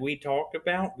area that we talked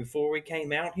about before we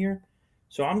came out here.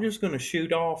 So I'm just going to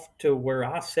shoot off to where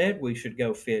I said we should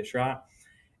go fish, right?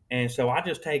 And so I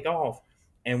just take off.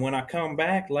 And when I come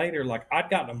back later, like, I'd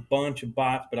gotten a bunch of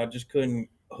bites, but I just couldn't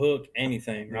hook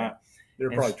anything, right? They're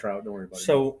And probably trout. Don't worry about it.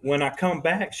 So when I come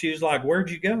back, she was like, where'd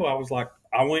you go? I was like,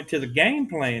 I went to the game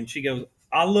plan. She goes,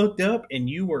 I looked up and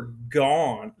you were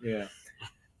gone. Yeah.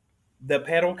 The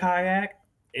pedal kayak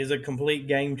is a complete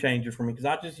game changer for me because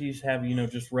I just used to have, you know,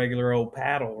 just regular old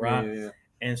paddle, right? Yeah.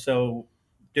 And so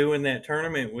doing that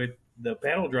tournament with the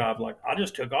pedal drive, like, I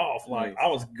just took off. Like, Nice. I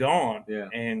was gone. Yeah.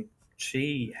 And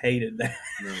she hated that.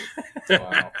 No.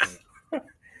 Wow.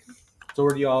 So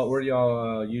where do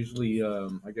y'all usually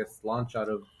I guess launch out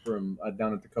of from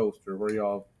down at the coast, or where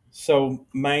y'all? So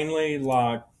mainly,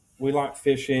 like, we like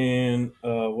fishing,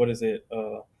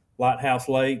 Lighthouse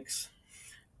Lakes.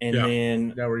 And Yeah. then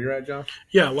Is that where you're at, Josh?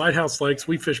 Yeah, Lighthouse Lakes.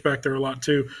 We fish back there a lot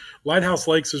too. Lighthouse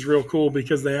Lakes is real cool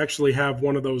because they actually have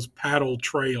one of those paddle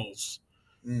trails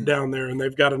down there, and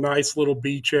they've got a nice little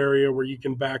beach area where you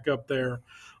can back up there,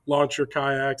 launch your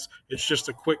kayaks. It's just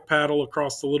a quick paddle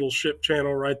across the little ship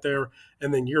channel right there,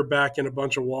 and then you're back in a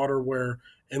bunch of water where,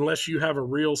 unless you have a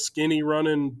real skinny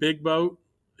running big boat,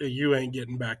 you ain't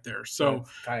getting back there. So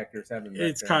it's kayakers heaven.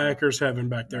 it's kayakers heaven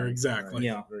back there, exactly.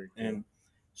 Yeah. Very cool. And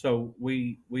so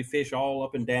we fish all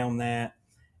up and down that,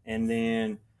 and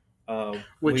then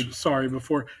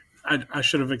Before I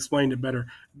should have explained it better.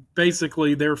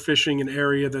 Basically, they're fishing an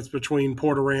area that's between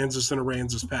Port Aransas and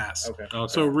Aransas Pass. Okay.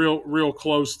 So real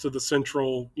close to the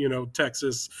central,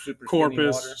 Texas Super skinny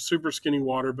Corpus, water. super skinny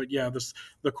water. But yeah,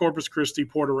 the Corpus Christi,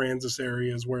 Port Aransas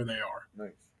area is where they are.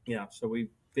 Nice. yeah, so we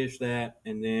fish that,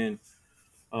 and then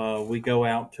we go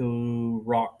out to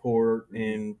Rockport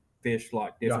and fish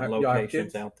like different y'all have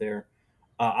locations kids? out there.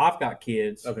 I've got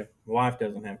kids. Okay. My wife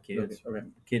doesn't have kids. Okay.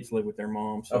 Kids live with their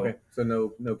mom. So Okay. So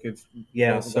no kids.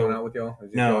 yeah, going so out with y'all. Is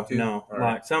it no, y'all too? no. All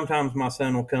right. Like sometimes my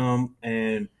son will come,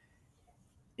 and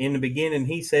in the beginning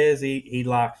he says he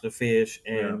likes to fish,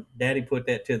 and Daddy put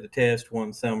that to the test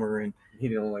one summer, and He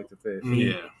don't like to fish.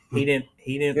 Yeah. he didn't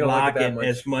don't like like it that it much.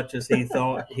 as much as he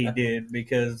thought he did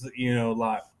because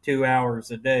like 2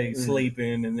 hours a day Mhm.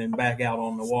 sleeping and then back out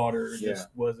on the water Yeah. just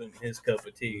wasn't his cup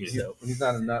of tea. So He's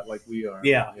not a nut like we are.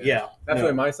 yeah. That's No. the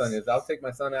way my son is. I'll take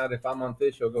my son out if I'm on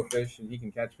fish. He'll go fish and he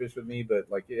can catch fish with me. But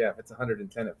if it's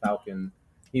 110 at Falcon,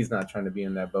 he's not trying to be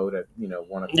in that boat at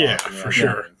 1 o'clock. Yeah, in the for afternoon.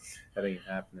 sure. That ain't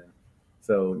happening.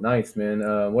 So nice, man.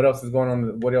 What else is going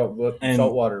on? What And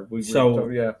saltwater?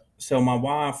 So my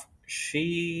wife,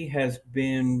 she has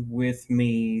been with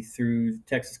me through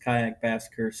Texas Kayak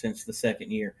Massacre since the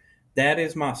second year. That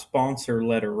is my sponsor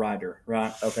letter writer,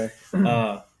 right? Okay.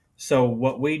 So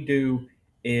what we do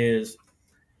is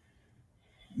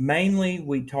mainly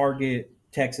we target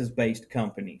Texas-based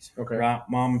companies, Okay. right?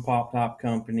 Mom and pop top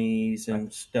companies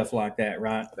and stuff like that,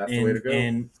 right? That's the way to go.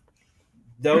 And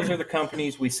those are the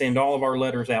companies we send all of our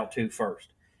letters out to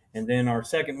first. And then our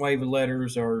second wave of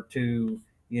letters are to,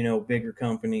 bigger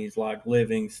companies like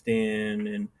Livingston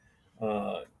and,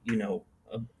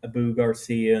 Abu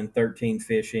Garcia and 13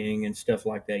 Fishing and stuff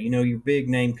like that. Your big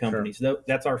name companies.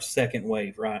 That's our second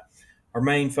wave, right? Our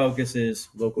main focus is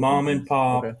Local mom companies. and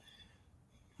pop, Okay.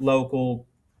 local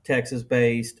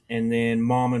Texas-based, and then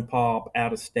mom and pop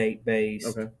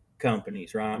out-of-state-based Okay.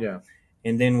 companies, right? Yeah.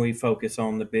 And then we focus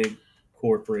on the big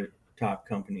corporate type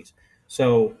companies.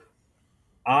 So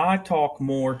I talk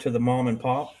more to the mom and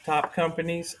pop top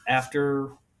companies after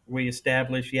we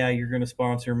establish, yeah, you're going to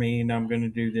sponsor me and I'm going to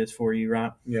do this for you,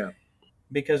 right? Yeah.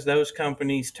 Because those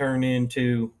companies turn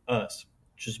into us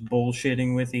just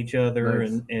bullshitting with each other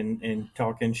Nice. and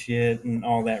talking shit and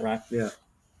all that, right? Yeah.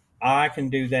 I can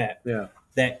do that. Yeah.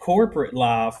 That corporate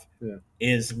life Yeah.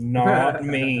 is not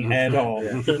me at all.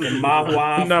 Yeah. And my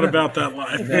wife, Not about that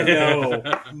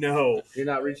life. no. You're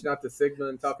not reaching out to Sigma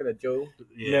and talking to Joe.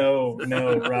 No,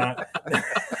 right?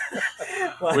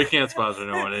 We can't sponsor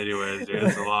no one anyways, dude.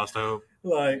 It's a lost hope.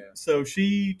 So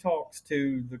she talks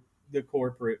to the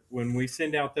corporate when we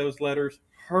send out those letters.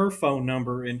 Her phone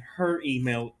number and her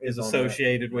email is on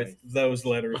associated that. with Nice. those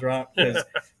letters, right? Because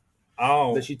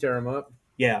Does she tear them up?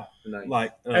 yeah,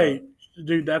 Nice. Hey,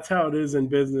 dude, that's how it is in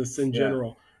business in Yeah.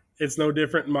 general. It's no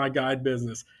different in my guide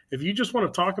business. If you just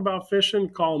want to talk about fishing,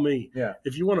 call me. Yeah.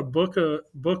 If you want to book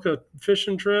a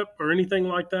fishing trip or anything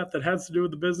like that has to do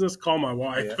with the business, call my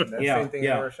wife. Yeah. That's Yeah, the same thing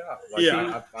yeah. in our shop.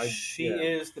 Yeah. she yeah.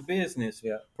 is the business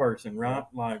Yeah. person, right?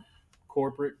 Like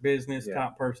corporate business Yeah.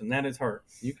 type person. That is her.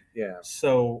 Yeah.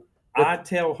 So I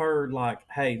tell her, like,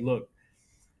 hey, look,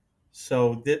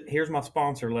 so here's my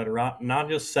sponsor letter, right? And I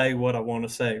just say what I want to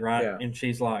say, right? Yeah. And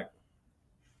she's like,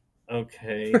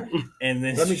 okay. And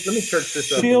then Let me church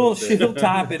this up a little bit. she'll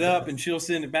type it up and she'll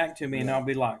send it back to me, and I'll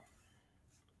be like,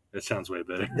 It sounds way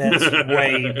better. that's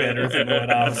way better than what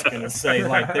I was going to say.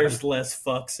 Like, there's less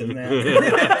fucks in that.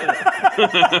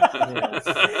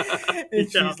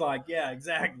 And she's like, yeah,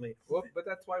 exactly. Well, but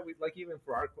that's why we like even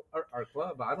for our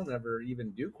club. I don't ever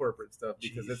even do corporate stuff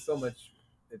because it's so much.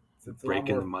 It's a lot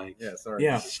Breaking more. the mic. Yeah, sorry.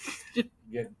 Yeah.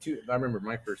 Yeah, I remember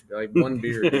my first one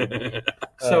beer.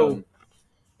 So,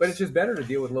 but it's just better to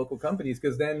deal with local companies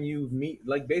because then you meet,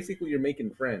 like, basically you're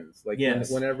making friends. Like,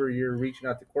 Yes. whenever you're reaching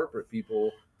out to corporate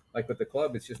people, like with the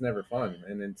club, it's just never fun.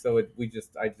 And then so I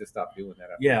just stopped doing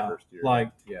that after Yeah, the first year.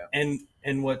 like, yeah,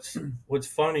 and what's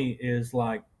funny is,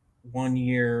 like, one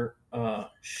year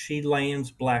she lands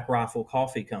Black Rifle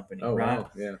Coffee Company, oh right? wow,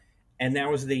 yeah, And that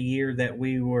was the year that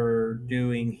we were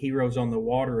doing Heroes on the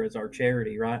Water as our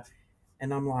charity, right?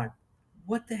 And I'm like,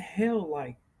 what the hell?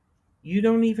 Like, you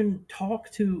don't even talk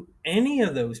to any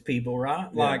of those people, right?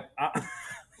 Yeah. Like,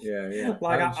 yeah.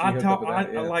 like How did she I hook talk, up with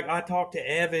that? Yeah. like I talk to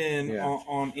Evan Yeah.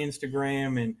 on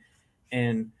Instagram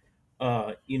and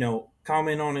you know,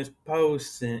 comment on his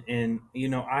posts and you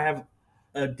know, I have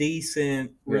a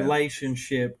decent Yeah.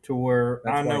 relationship to where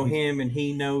That's I know why he's- him and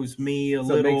he knows me a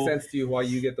So it little. makes sense to you why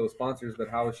you get those sponsors, but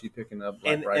how is she picking up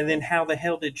Black Rifle? And then how the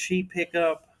hell did she pick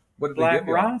up what did Black they give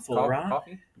you? Rifle, right?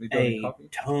 Coffee? They donate a coffee?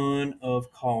 ton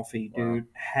of coffee, Wow. dude?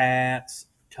 Hats,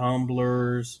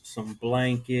 tumblers, some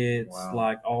blankets, Wow.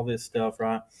 like all this stuff,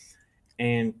 right?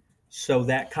 And so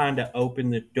that kind of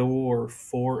opened the door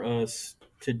for us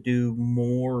to do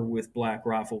more with Black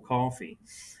Rifle Coffee.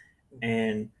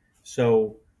 And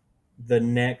so the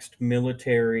next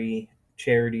military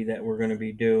charity that we're going to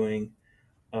be doing,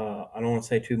 I don't want to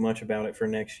say too much about it for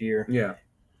next year, Yeah.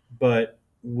 but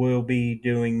we'll be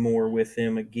doing more with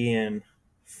them again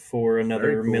for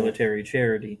another Very cool. military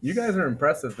charity. You guys are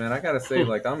impressive, man. I gotta say,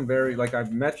 like, I'm very, like,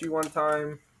 I've met you one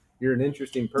time. You're an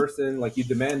interesting person. Like, you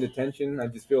demand attention. I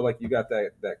just feel like you got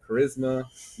that charisma.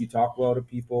 You talk well to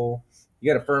people.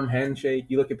 You got a firm handshake.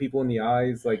 You look at people in the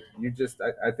eyes. Like, you're just,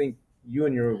 I think you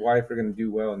and your wife are gonna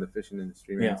do well in the fishing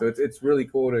industry, man. Yeah. So it's really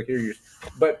cool to hear your.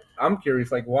 But I'm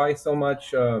curious, like, why so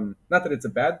much? Not that it's a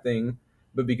bad thing,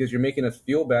 but because you're making us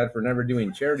feel bad for never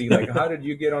doing charity. Like, how did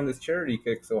you get on this charity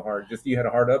kick so hard? Just you had a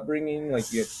hard upbringing,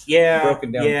 like you had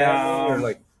broken down family, or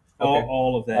like okay.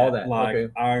 all of that. All that, Like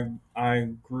okay. I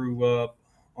grew up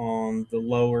on the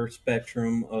lower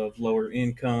spectrum of lower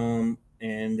income,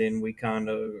 and then we kind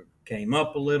of came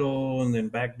up a little and then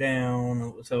back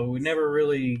down. So we never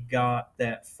really got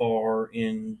that far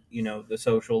in, you know, the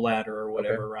social ladder or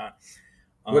whatever, right?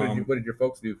 What did your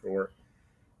folks do for work?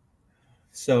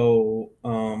 So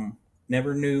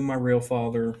never knew my real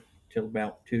father till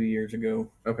about 2 years ago.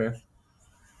 Okay.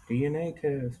 DNA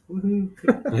test. Woohoo.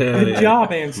 Yeah, Good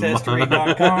job,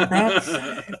 Ancestry.com,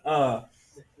 right?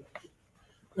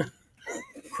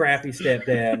 Crappy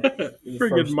stepdad.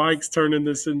 Friggin' Mike's turning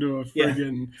this into a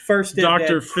friggin' First stepdad,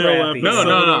 Dr. Phil crappy. episode.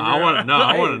 No. I want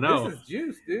to know. This is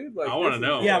juice, dude. Like, I wanna this is-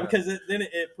 know. Yeah, because then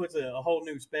it puts a whole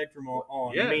new spectrum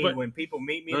on Yeah, me. but- When people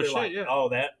meet me, No they're shit, like, yeah. oh,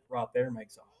 that right there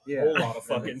makes a Yeah, whole lot of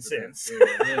that fucking makes sense.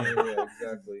 Yeah,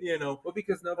 exactly. You know, Well,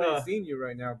 because nobody's seen you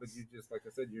right now, but you just, like I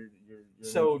said, you're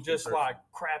so an interesting just person. like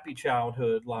crappy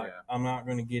childhood, like Yeah. I'm not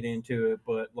going to get into it,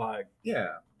 but like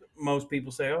yeah, most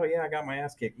people say, oh yeah, I got my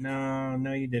ass kicked. No,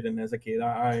 you didn't as a kid.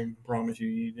 I promise you,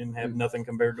 you didn't have nothing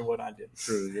compared to what I did.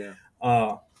 true, yeah.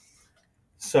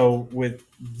 So with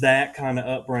that kind of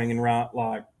upbringing, right,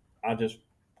 like I just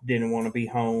didn't want to be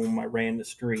home. I ran the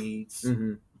streets,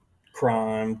 Mm-hmm.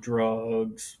 crime,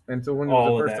 drugs, And so when it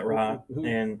all was of the first that, right?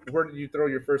 and where did you throw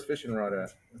your first fishing rod at?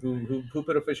 Who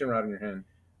put a fishing rod in your hand?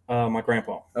 My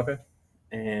grandpa. Okay.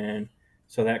 And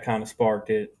so that kind of sparked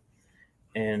it.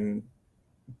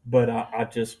 But I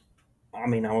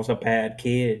was a bad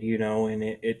kid, and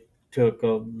it took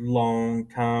a long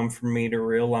time for me to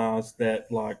realize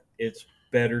that, like, it's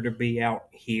better to be out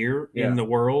here in the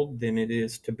world than it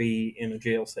is to be in a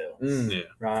jail cell. Yeah.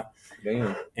 Right.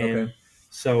 Damn. And Okay.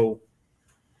 so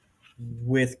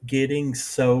with getting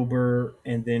sober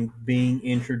and then being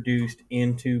introduced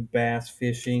into bass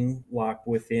fishing, like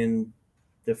within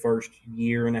the first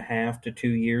year and a half to 2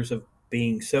 years of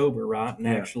being sober, right, and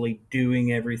actually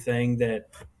doing everything that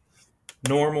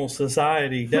normal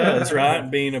society does, right, and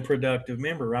being a productive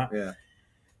member, right? Yeah.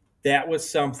 That was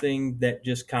something that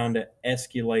just kind of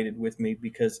escalated with me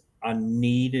because I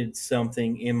needed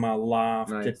something in my life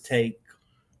to take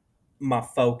my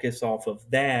focus off of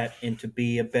that and to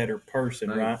be a better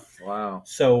person, right? Wow.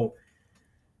 So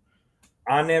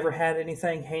I never had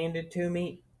anything handed to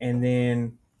me, and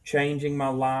then changing my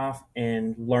life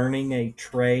and learning a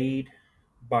trade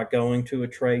by going to a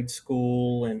trade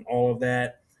school and all of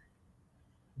that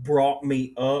brought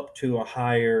me up to a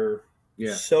higher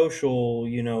social,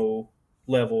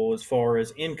 level as far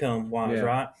as income wise,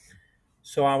 right?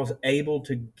 So I was able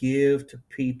to give to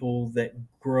people that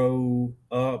grow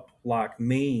up like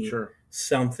me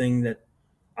something that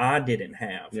I didn't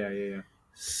have. Yeah.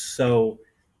 So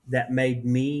that made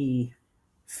me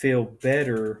feel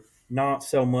better, not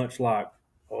so much like,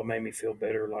 it made me feel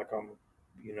better like I'm,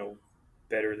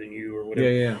 better than you or whatever.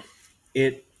 Yeah.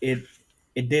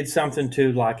 It did something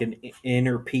to like an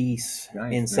inner peace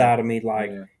inside of me,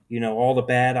 like, all the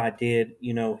bad I did,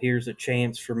 here's a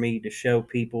chance for me to show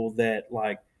people that,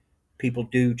 like, people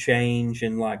do change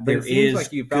and, like, there is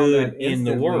like you found good in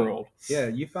the world. Yeah,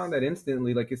 you found that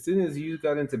instantly. Like, as soon as you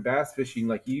got into bass fishing,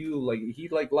 he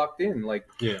locked in. Like,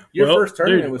 your first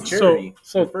tournament was charity.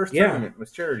 So first tournament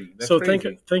was charity. That's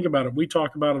crazy. think about it. We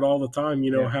talk about it all the time,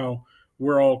 how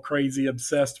we're all crazy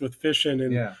obsessed with fishing.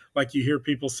 And like you hear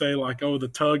people say, like, oh, the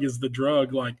tug is the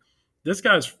drug. Like, he's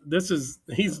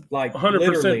like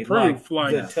 100% proof.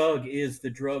 Like the tug is the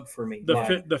drug for me.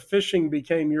 The fishing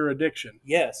became your addiction.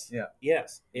 Yes. Yeah.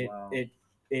 Yes.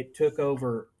 It took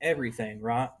over everything.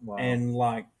 Right. Wow. And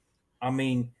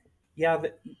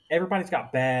everybody's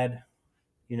got bad,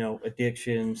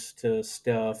 addictions to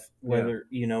stuff, whether,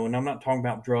 and I'm not talking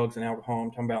about drugs and alcohol.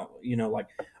 I'm talking about,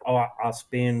 I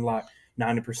spend like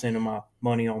 90% of my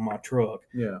money on my truck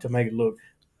to make it look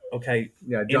okay.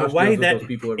 Yeah, in a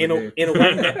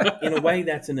way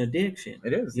that's an addiction.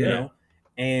 It is, you know.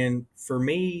 And for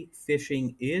me,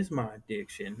 fishing is my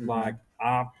addiction. Mm-hmm. Like,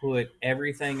 I put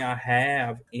everything I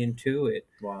have into it.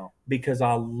 Wow. Because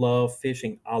I love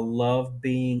fishing. I love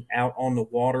being out on the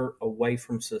water away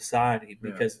from society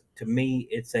because to me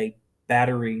it's a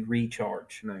battery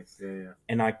recharge. Nice. Yeah.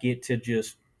 And I get to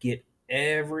just get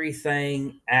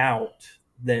everything out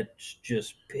that's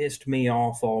just pissed me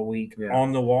off all week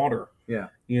on the water. Yeah.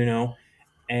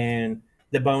 And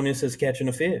the bonus is catching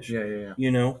a fish.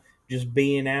 Yeah. Just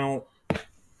being out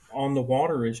on the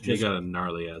water is just... You got a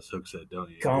gnarly ass hook set, don't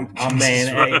you?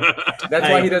 That's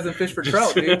why he doesn't fish for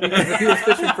trout, dude. Because if he was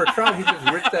fishing for trout, he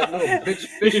just ripped that little bitch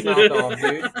fish mouth off,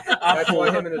 dude. That's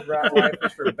why him and his rod wife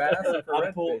fish for bass and for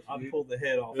redfish. I pulled the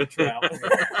head off the trout.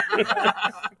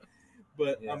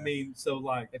 But so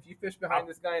like, if you fish behind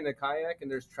this guy in a kayak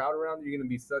and there's trout around, you're gonna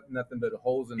be sucking nothing but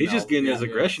holes in. He's just getting his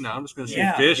aggression out. I'm just gonna see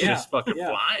fish just fucking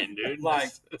flying, dude.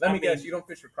 Like, let me guess, you don't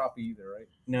fish for crappie either, right?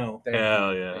 No.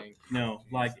 Hell yeah. No,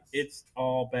 Jesus. Like, it's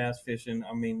all bass fishing.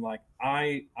 I mean, like,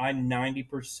 I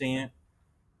 90%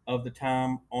 of the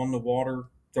time on the water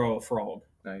throw a frog.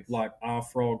 Nice. Like, I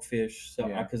frog fish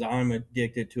because I'm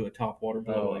addicted to a top water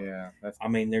blow up. Oh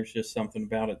yeah. There's just something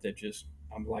about it that just.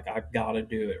 I'm like, I gotta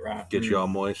do it right. Get you all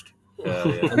moist. Yeah.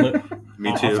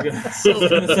 Me too. I was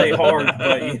gonna say hard,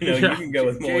 but you can go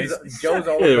with moist. Joe's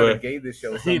always gonna gay this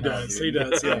show. He does.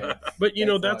 Yeah. But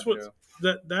that's what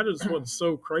that is what's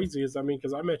so crazy is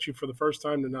because I met you for the first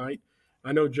time tonight.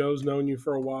 I know Joe's known you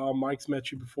for a while. Mike's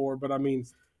met you before, but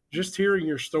just hearing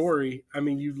your story,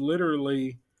 you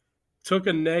literally took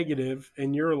a negative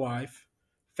in your life,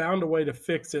 found a way to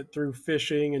fix it through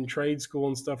fishing and trade school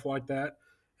and stuff like that.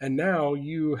 And now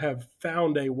you have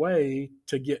found a way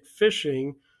to get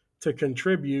fishing to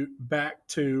contribute back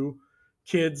to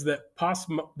kids that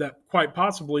quite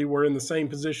possibly were in the same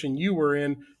position you were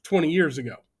in 20 years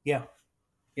ago. Yeah.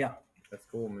 That's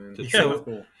cool, man. That's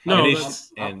cool. No,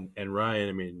 and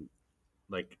Ryan,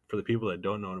 like for the people that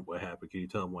don't know what happened, can you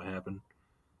tell them what happened?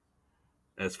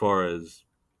 As far as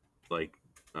like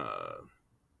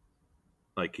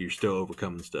you're still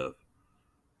overcoming stuff.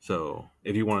 So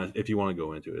if you want to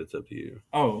go into it, it's up to you.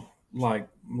 Oh, like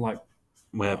What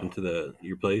happened to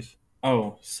your place?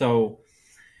 oh, so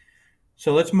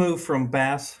let's move from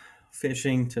bass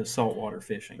fishing to saltwater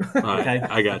fishing. All right,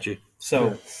 Okay. I got you.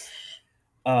 So,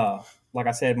 like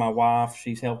I said, my wife,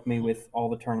 she's helped me with all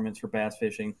the tournaments for bass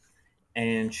fishing.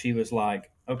 And she was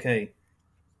like, okay,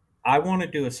 I want to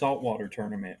do a saltwater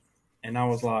tournament. And I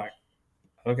was like,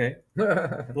 okay.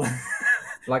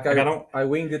 Like I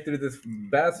winged it through this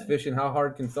bass fishing. How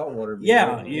hard can saltwater be?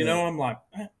 Yeah, right? I'm like,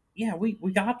 yeah, we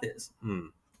got this. Hmm.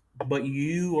 But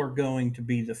you are going to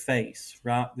be the face,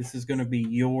 right? This is going to be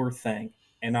your thing.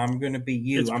 And I'm going to be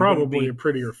you. It's I'm probably gonna a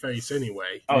prettier face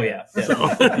anyway. Oh, yeah. So,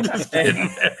 just kidding,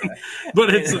 man.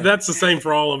 But that's the same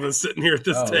for all of us sitting here at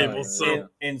this Oh, table. right, So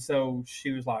And so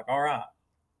she was like, all right.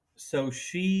 So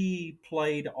she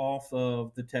played off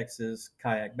of the Texas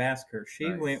Kayak Basker. She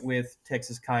Nice. went with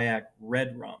Texas Kayak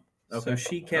Red Rum. So Okay.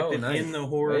 she kept Oh, it nice. in the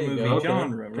horror There you movie go. Okay.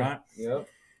 genre, Okay. right? Yep.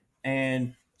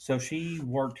 And so she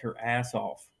worked her ass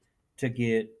off to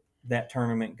get that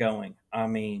tournament going. I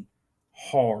mean,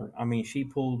 hard. I mean, she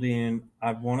pulled in,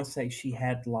 I want to say she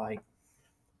had like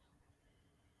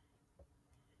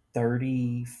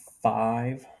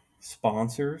 35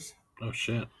 sponsors. Oh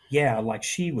shit! Yeah, like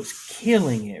she was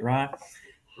killing it, right?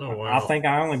 oh wow. I think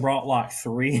I only brought like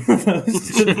 3 of those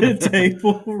to the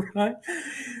table, right?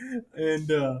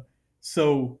 And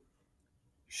so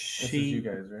This is she, you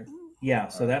guys, right? yeah,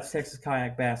 so that's Texas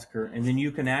Kayak Basker. And then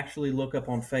you can actually look up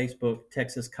on Facebook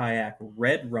Texas Kayak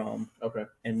Red Rum, Okay.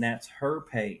 and that's her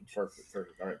page. Perfect.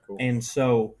 All right. Cool. And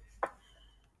so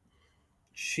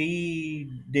she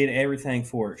did everything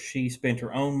for it. She spent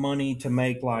her own money to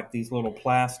make like these little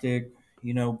plastic,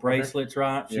 bracelets,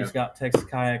 right? Yeah. She's got Texas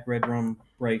Kayak Red Rum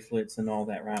bracelets and all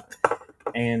that, right?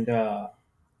 And I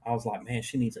was like, man,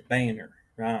 she needs a banner,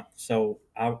 right? So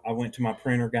I went to my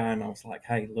printer guy and I was like,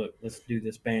 hey, look, let's do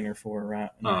this banner for her, right?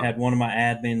 And I had one of my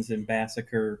admins in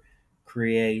Bassiker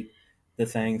create the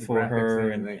thing The for graphics her,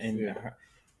 and and things, yeah.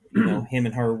 her, him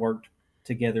and her worked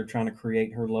together trying to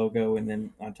create her logo. And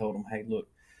then I told him, hey, look,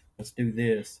 let's do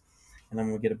this, and I'm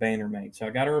gonna get a banner made. So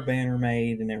I got her a banner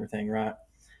made and everything, right?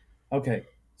 Okay,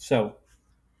 so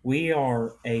we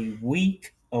are a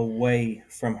week away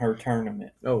from her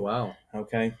tournament. Oh wow.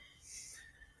 Okay,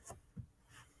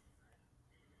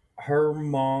 her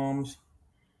mom's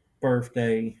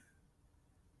birthday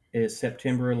is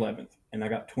September 11th, and I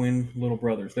got twin little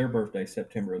brothers. Their birthday is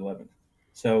September 11th.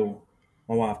 So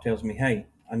my wife tells me, hey,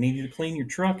 I need you to clean your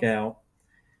truck out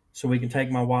so we can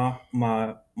take my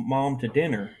mom to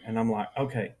dinner. And I'm like,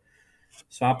 okay.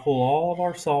 So I pull all of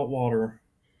our saltwater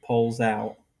poles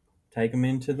out, take them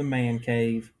into the man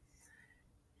cave,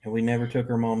 and we never took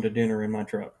her mom to dinner in my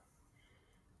truck.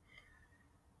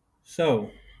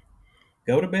 So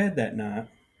go to bed that night.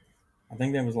 I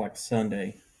think that was like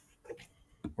Sunday,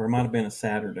 or it might have been a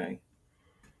Saturday.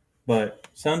 But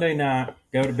Sunday night,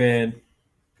 go to bed,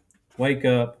 wake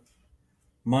up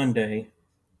Monday,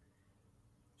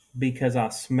 because I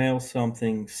smell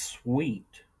something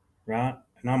sweet, right?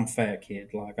 And I'm a fat kid,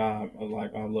 I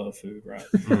love food, right?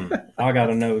 I got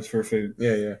a nose for food.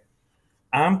 Yeah.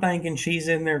 I'm thinking she's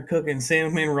in there cooking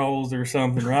cinnamon rolls or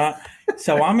something, right?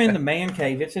 So I'm in the man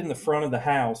cave. It's in the front of the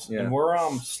house, Yeah. and where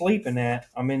I'm sleeping at,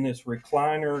 I'm in this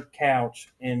recliner couch,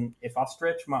 and if I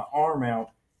stretch my arm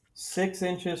out, 6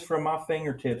 inches from my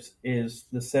fingertips is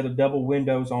the set of double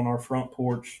windows on our front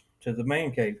porch to the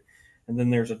man cave. And then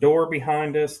there's a door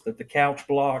behind us that the couch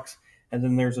blocks. And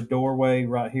then there's a doorway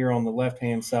right here on the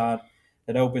left-hand side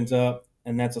that opens up.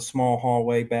 And that's a small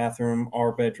hallway, bathroom,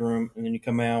 our bedroom. And then you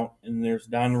come out and there's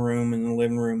dining room and the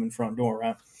living room and front door,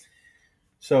 right?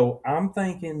 So I'm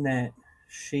thinking that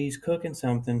she's cooking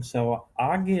something. So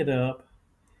I get up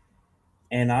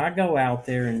and I go out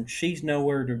there and she's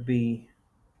nowhere to be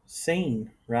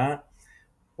seen, right?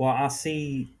 Well, I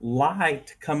see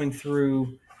light coming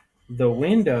through the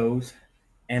windows,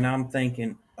 and I'm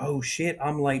thinking, oh shit,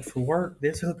 I'm late for work.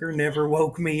 This hooker never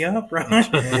woke me up,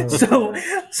 right?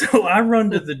 So I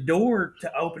run to the door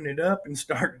to open it up and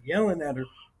start yelling at her.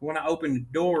 When I opened the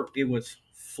door, it was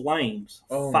flames,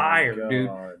 Oh fire, my dude.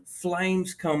 God.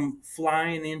 Flames come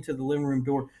flying into the living room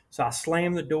door. So I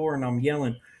slam the door and I'm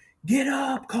yelling, get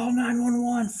up, call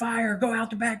 911, fire, go out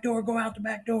the back door, go out the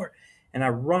back door. And I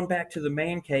run back to the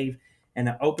man cave and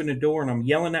I open the door and I'm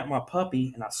yelling at my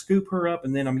puppy and I scoop her up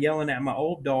and then I'm yelling at my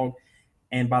old dog.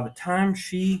 And by the time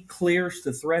she clears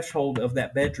the threshold of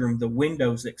that bedroom, the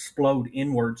windows explode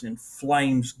inwards and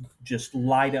flames just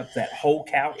light up that whole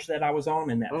couch that I was on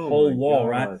and that whole wall,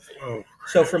 right? Oh,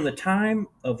 So from the time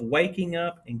of waking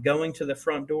up and going to the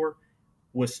front door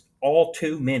was all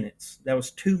 2 minutes. That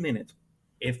was 2 minutes.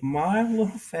 If my little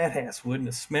fat ass wouldn't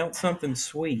have smelt something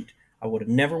sweet, I would have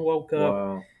never woke up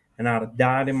Wow. and I'd have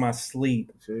died in my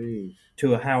sleep Jeez.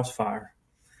 to a house fire.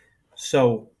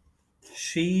 So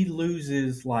she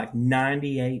loses like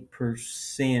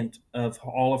 98% of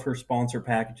all of her sponsor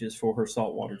packages for her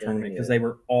saltwater tournament because they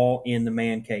were all in the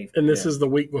man cave. and this is the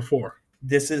week before.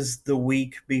 This is the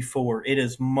week before. It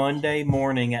is Monday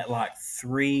morning at like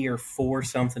 3 or 4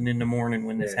 something in the morning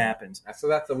when this Yeah. happens. So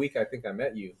that's the week I think I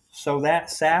met you. So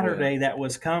that Saturday that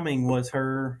was coming was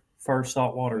her first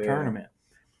saltwater Yeah. tournament.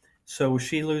 So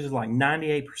she loses like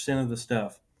 98% of the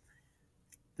stuff.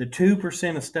 The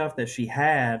 2% of stuff that she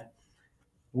had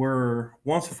were,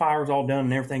 once the fire was all done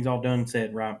and everything's all done,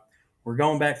 said, right, we're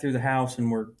going back through the house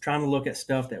and we're trying to look at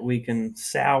stuff that we can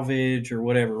salvage or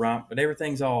whatever, right? But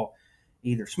everything's all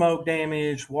either smoke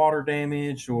damage, water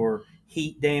damage, or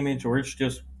heat damage, or it's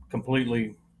just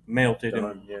completely melted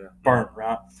and Yeah. burnt,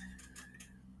 right?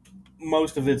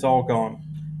 Most of it's all gone.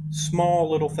 Small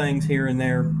little things here and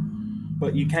there,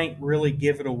 but you can't really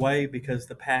give it away because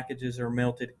the packages are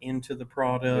melted into the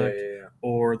product,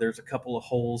 or there's a couple of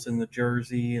holes in the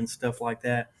jersey and stuff like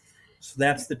that. So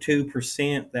that's the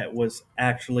 2% that was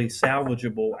actually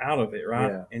salvageable out of it,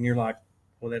 right? Yeah. And you're like,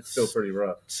 well, that's Still pretty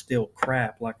rough. still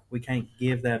crap. Like, we can't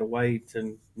give that away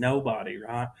to nobody,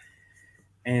 right?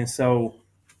 And so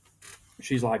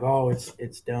she's like, oh,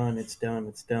 it's done, it's done,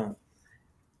 it's done.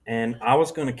 And I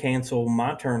was going to cancel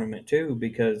my tournament too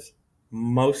because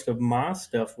most of my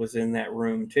stuff was in that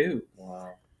room too.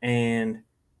 Wow. And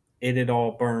it had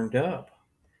all burned up.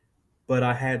 But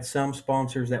I had some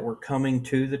sponsors that were coming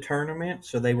to the tournament,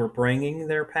 so they were bringing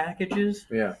their packages.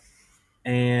 Yeah.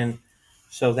 And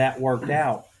so that worked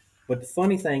out. But the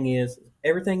funny thing is,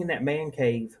 everything in that man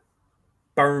cave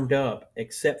burned up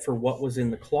except for what was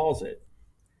in the closet.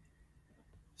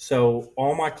 So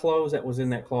all my clothes that was in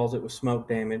that closet was smoke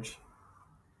damage.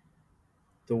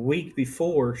 The week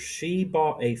before, she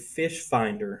bought a fish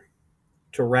finder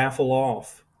to raffle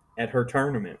off at her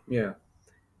tournament. Yeah.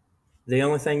 The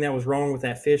only thing that was wrong with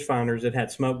that fish finder is it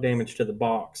had smoke damage to the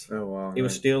box. Oh wow. It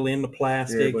was still in the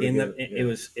plastic.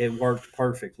 Yeah, It worked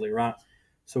perfectly, right?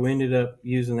 So we ended up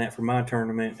using that for my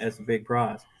tournament as the big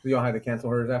prize. So y'all had to cancel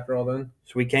hers after all then?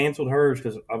 So we canceled hers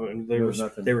because there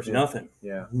was nothing,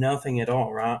 Yeah. nothing at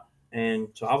all, right? And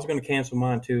so I was going to cancel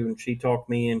mine too, and she talked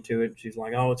me into it. She's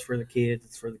like, "Oh, it's for the kids.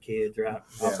 It's for the kids, right?"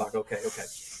 I was like, "Okay."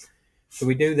 So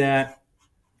we do that,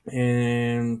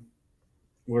 and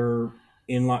we're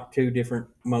in like 2 different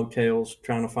motels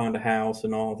trying to find a house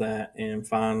and all that, and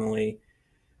finally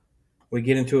we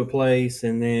get into a place,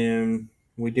 and then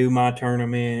we do my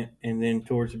tournament, and then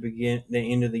towards the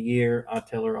end of the year, I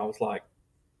tell her, I was like,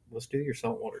 "Let's do your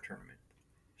saltwater tournament."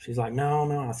 She's like, "No."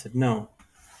 I said, "No,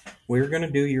 we're going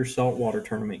to do your saltwater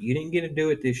tournament. You didn't get to do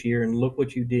it this year, and look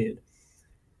what you did.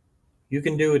 You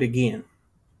can do it again.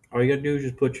 All you got to do is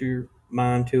just put your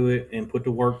mind to it and put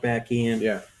the work back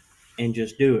in, and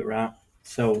just do it, right?"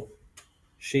 So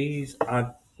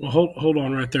Well, hold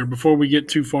on right there before we get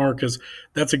too far, because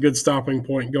that's a good stopping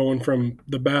point going from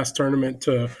the bass tournament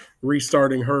to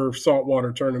restarting her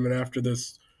saltwater tournament after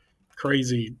this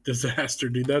crazy disaster,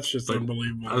 dude. That's just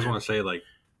unbelievable. I just want to say, like,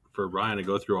 for Ryan to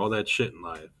go through all that shit in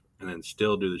life and then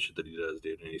still do the shit that he does,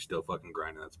 dude, and he's still fucking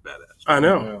grinding, that's badass. I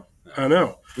know.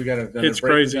 We got It's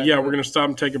crazy. Yeah, we're going to stop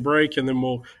and take a break, and then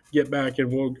we'll get back,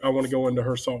 and I want to go into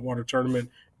her saltwater tournament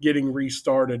getting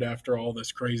restarted after all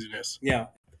this craziness. Yeah.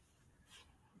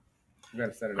 We got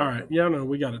to set it All up. right. Yeah, no,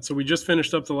 we got it. So we just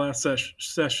finished up the last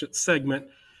session segment,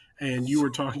 and you were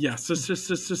talking. Yeah, sorry.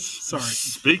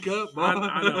 Speak up, boy.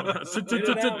 I know.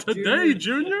 Today,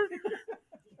 Junior.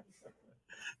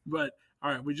 But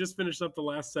all right, we just finished up the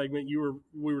last segment.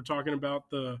 We were talking about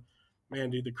the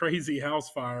crazy house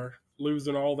fire,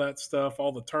 losing all that stuff,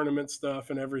 all the tournament stuff,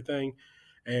 and everything.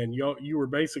 And you were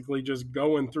basically just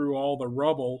going through all the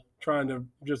rubble, trying to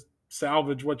just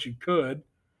salvage what you could.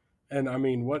 And I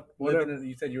mean, whatever.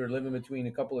 You said you were living between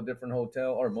a couple of different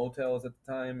hotel or motels at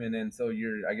the time, and then so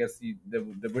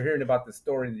we're hearing about the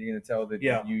story that you're going to tell that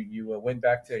you went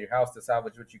back to your house to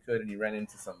salvage what you could, and you ran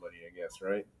into somebody, I guess,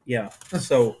 right? Yeah.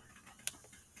 So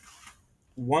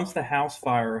once the house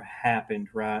fire happened,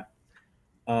 right,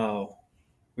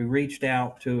 we reached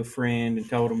out to a friend and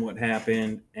told him what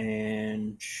happened,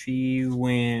 and she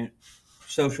went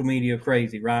social media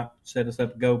crazy, right? Set us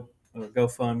up a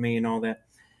GoFundMe and all that.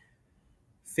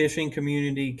 fishing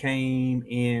community came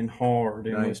in hard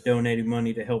and was Nice. donating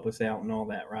money to help us out and all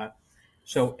that, right?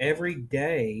 So every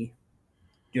day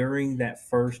during that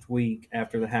first week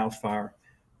after the house fire,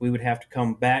 we would have to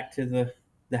come back to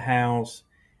the house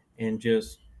and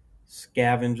just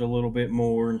scavenge a little bit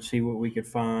more and see what we could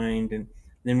find. And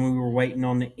then we were waiting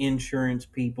on the insurance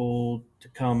people to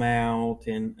come out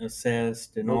and assess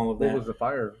and all of that. What was the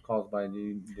fire caused by?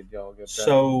 Did y'all get that?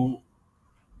 So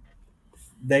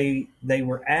they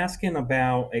were asking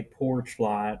about a porch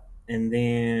light and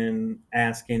then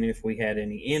asking if we had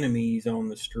any enemies on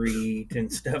the street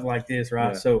and stuff like this,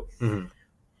 right? Yeah. So Mhm.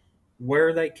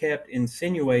 where they kept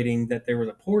insinuating that there was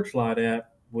a porch light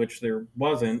at, which there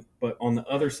wasn't, but on the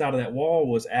other side of that wall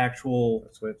was actual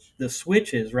Switch. the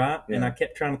switches, right? And Yeah. I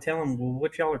kept trying to tell them, well,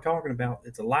 what y'all are talking about,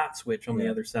 it's a light switch on the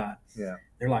Yeah. other side. Yeah.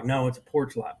 They're like, no, it's a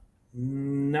porch light.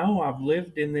 No, I've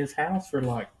lived in this house for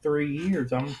like 3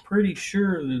 years. I'm pretty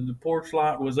sure that the porch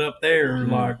light was up there.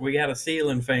 Mhm. Like we had a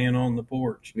ceiling fan on the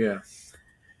porch. Yeah.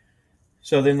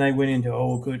 So then they went into,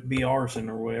 it could be arson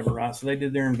or whatever, right? So they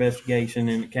did their investigation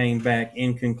and it came back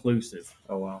inconclusive.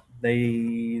 Oh wow.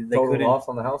 They Total couldn't. loss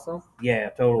on the house though. Yeah,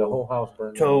 The total. whole house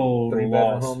burned. down. Total 3-bedroom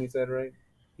loss. home. You said right.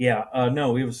 Yeah,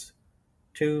 no, it was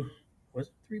two. Was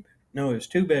it 3 bedroom? No, it was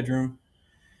 2 bedroom,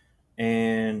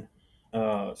 and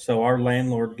so our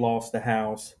landlord lost the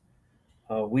house.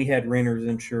 We had renter's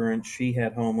insurance. She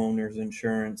had homeowner's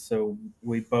insurance, so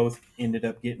we both ended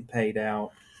up getting paid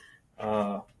out.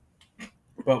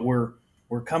 But we're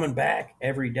coming back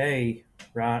every day,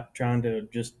 right? Trying to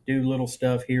just do little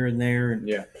stuff here and there, and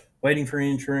Yeah. waiting for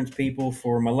insurance people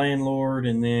for my landlord,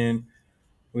 and then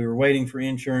we were waiting for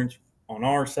insurance on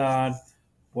our side.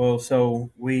 Well,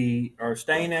 so we are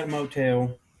staying at a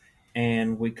motel,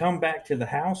 and we come back to the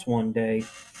house one day,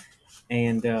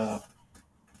 and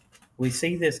we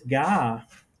see this guy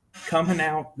coming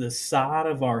out the side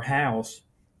of our house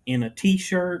in a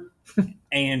t-shirt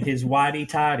and his whitey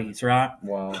tighties, right?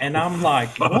 Wow. And I'm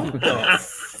like, what the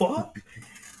fuck?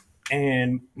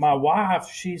 And my wife,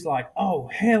 she's like, oh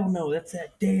hell no, that's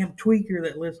that damn tweaker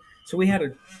that lives. So we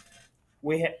had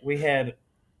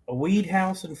a weed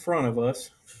house in front of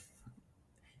us,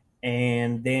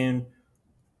 and then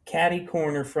catty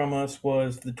corner from us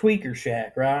was the tweaker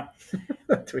shack, right?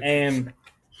 And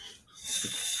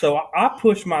so I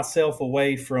pushed myself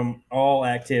away from all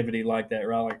activity like that,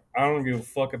 right? Like, I don't give a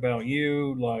fuck about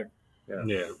you. Like,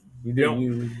 Yeah. You don't-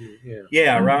 do. Yeah.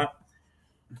 yeah, right.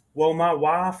 Well, my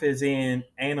wife is in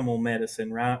animal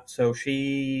medicine, right? So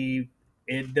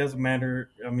it doesn't matter.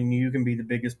 I mean, you can be the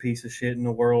biggest piece of shit in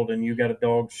the world and you got a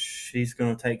dog, she's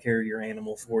going to take care of your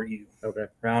animal for you. Okay.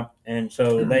 Right. And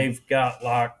so they've got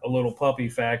like a little puppy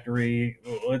factory.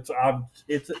 It's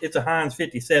a Heinz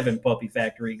 57 puppy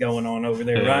factory going on over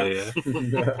there, right?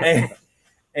 Yeah.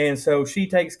 And so she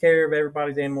takes care of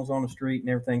everybody's animals on the street and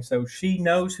everything. So she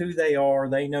knows who they are.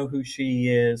 They know who she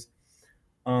is.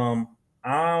 I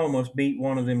almost beat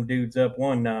one of them dudes up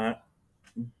one night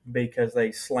because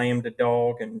they slammed a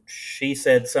dog, and she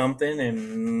said something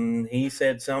and he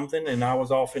said something, and I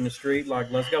was off in the street like,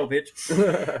 let's go, bitch.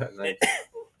 Nice.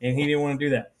 And he didn't want to do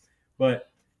that. But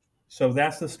so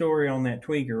that's the story on that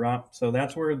tweaker, right? So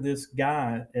that's where this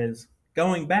guy is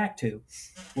going back to.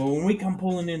 Well, when we come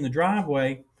pulling in the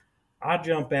driveway, I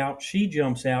jump out, she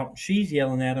jumps out, she's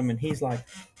yelling at him, and he's like,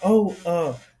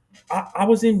 oh, I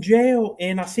was in jail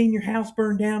and I seen your house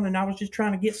burn down and I was just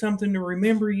trying to get something to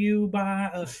remember you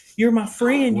by. You're my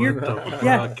friend. What the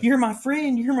Yeah, fuck? you're my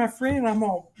friend. You're my friend. I'm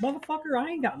all, motherfucker, I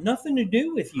ain't got nothing to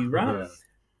do with you, right?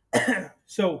 Yeah.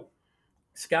 So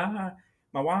Sky,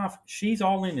 my wife, she's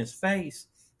all in his face.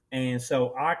 And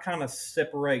so I kind of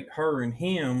separate her and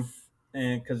him,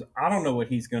 and because I don't know what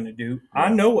he's going to do. I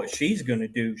know what she's going to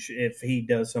do if he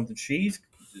does something. She's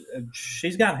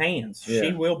got hands. Yeah.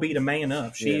 She will beat a man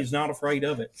up. She's Yeah. not afraid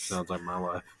of it. Sounds like my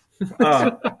wife.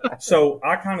 So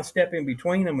I kind of step in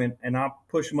between them and I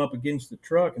push him up against the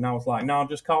truck, and I was like, no,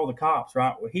 just call the cops,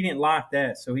 right? Well, he didn't like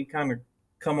that, so he kind of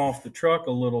come off the truck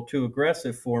a little too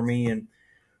aggressive for me, and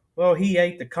well, he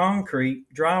ate the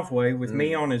concrete driveway with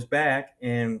me on his back,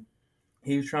 and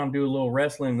he was trying to do a little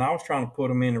wrestling, and I was trying to put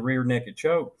him in a rear naked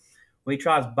choke. Well, he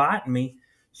tries biting me,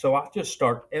 so I just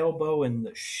start elbowing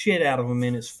the shit out of him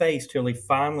in his face till he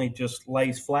finally just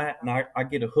lays flat, and I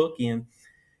get a hook in,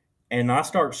 and I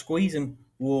start squeezing.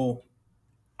 Well,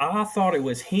 I thought it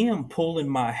was him pulling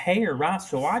my hair, right?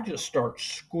 So I just start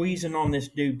squeezing on this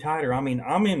dude tighter. I mean,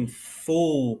 I'm in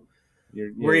full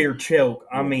You're rear choke.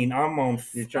 I Yeah. mean, I'm on.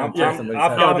 You're trying to Yeah, take somebody's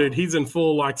I've head. Oh, got dude, he's in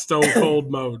full like stone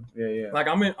cold mode. Yeah. like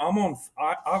I'm on.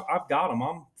 I've got him.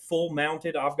 I'm full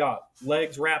mounted. I've got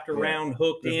legs wrapped around,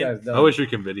 hooked This in. guy's done. I wish we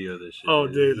can video this shit. Oh,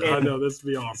 dude, I And- know this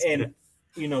would be awesome.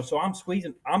 And so I'm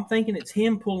squeezing. I'm thinking it's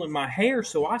him pulling my hair,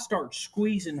 so I start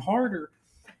squeezing harder,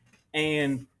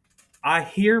 and I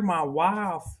hear my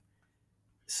wife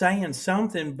saying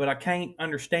something, but I can't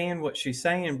understand what she's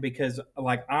saying because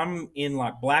like I'm in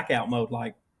like blackout mode.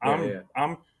 Like I'm Fight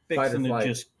or fixing to flight.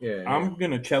 just Yeah, I'm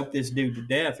gonna choke this dude to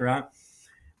death, right?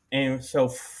 And so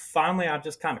finally I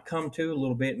just kind of come to a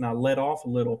little bit and I let off a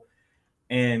little,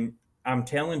 and I'm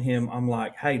telling him, I'm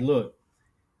like, hey, look,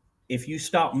 if you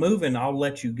stop moving, I'll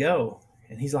let you go.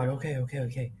 And he's like,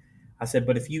 okay. I said,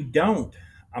 but if you don't,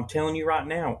 I'm telling you right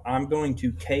now, I'm going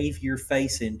to cave your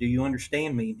face in. Do you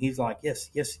understand me? And he's like, yes,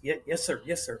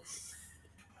 sir.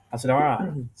 I said, all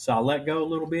right. So I let go a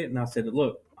little bit and I said,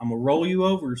 look, I'm going to roll you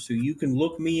over so you can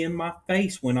look me in my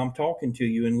face when I'm talking to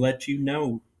you and let you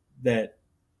know that,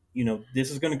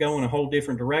 this is going to go in a whole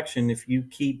different direction if you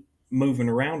keep moving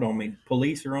around on me.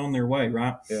 Police are on their way,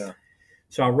 right? Yeah.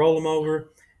 So I roll him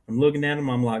over. I'm looking at him.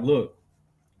 I'm like, look,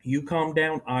 you calm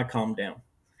down. I calm down.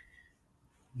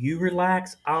 You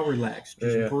relax. I'll relax.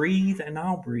 Just breathe and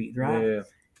I'll breathe, right? Yeah.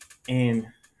 And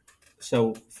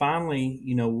so finally,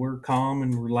 we're calm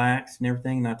and relaxed and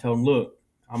everything. And I told him, look,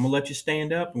 I'm going to let you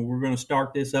stand up and we're going to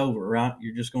start this over, right?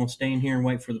 You're just going to stand here and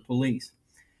wait for the police.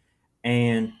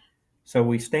 And so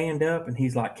we stand up and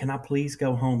he's like, can I please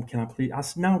go home? Can I please? I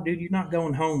said, no, dude, you're not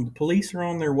going home. The police are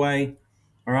on their way.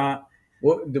 All right.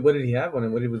 What did he have on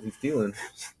him? What was he stealing?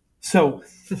 So,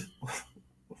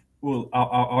 well,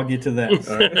 I'll get to that.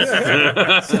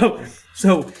 All right.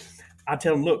 So I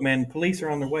tell him, look, man, police are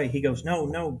on their way. He goes,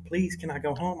 no, please, can I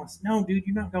go home? I said, no, dude,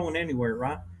 you're not going anywhere,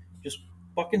 right? Just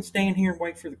fucking stand here and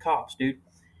wait for the cops, dude.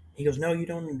 He goes, no, you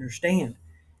don't understand.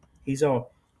 He's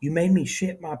all, you made me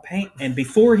shit my pants. And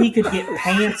before he could get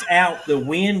pants out, the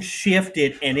wind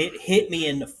shifted and it hit me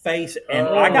in the face. And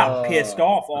I got pissed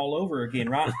off all over again,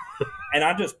 right? And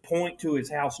I just point to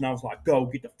his house and I was like, go,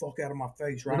 get the fuck out of my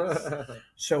face, right?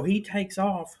 So he takes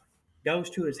off, goes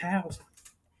to his house,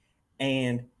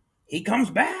 and he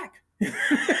comes back.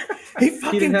 He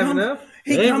fucking didn't have comes. enough?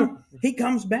 He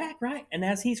comes back, right? And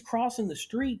as he's crossing the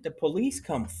street, the police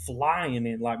come flying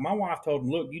in. Like my wife told him,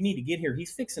 look, you need to get here.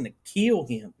 He's fixing to kill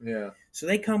him. Yeah. So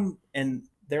they come and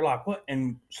they're like, what?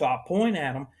 And so I point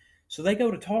at him. So they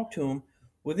go to talk to him.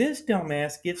 Well, this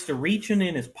dumbass gets to reaching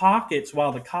in his pockets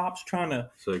while the cop's trying to.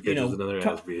 So he catches another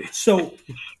ass beating. So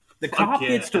the cop yeah.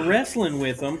 gets to wrestling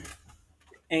with them,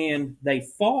 and they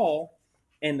fall,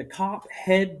 and the cop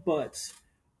headbutts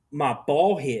my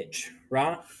ball hitch,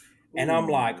 right? And I'm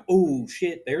like, oh,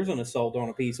 shit, there's an assault on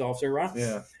a peace officer, right?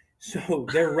 Yeah. So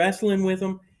they're wrestling with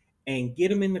him and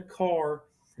get him in the car.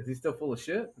 Is he still full of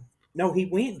shit? No, he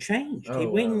went and changed. Oh, he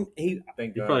went wow. and he,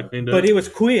 Thank He God. probably cleaned up. but it was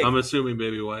quick. I'm assuming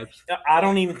baby wipes. I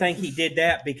don't even think he did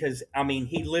that because, I mean,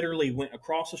 he literally went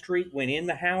across the street, went in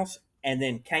the house, and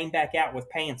then came back out with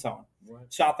pants on. What?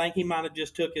 So I think he might have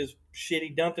just took his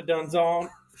shitty dun-ta-duns on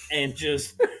and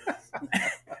just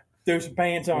threw some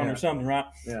pants on Yeah. or something, right?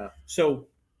 Yeah. So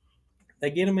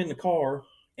they get him in the car,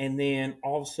 and then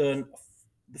all of a sudden,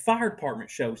 the fire department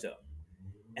shows up.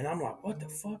 And I'm like, what the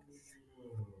fuck?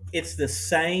 It's the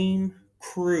same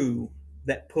crew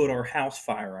that put our house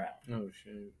fire out. Oh,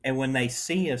 shit. And when they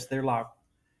see us, they're like,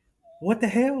 what the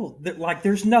hell? Like,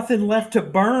 there's nothing left to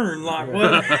burn. Like,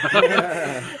 what?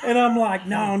 And I'm like,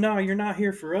 no, you're not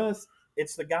here for us.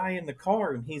 It's the guy in the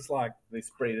car. And he's like, They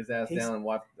sprayed his ass down and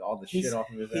wiped all the shit off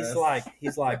of his ass.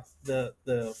 he's like, the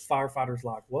firefighter's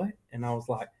like, what? And I was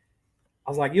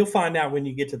like, you'll find out when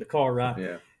you get to the car, right?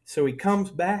 Yeah. So he comes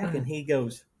back and he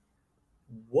goes,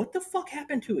 what the fuck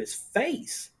happened to his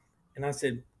face? And I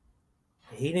said,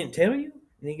 he didn't tell you?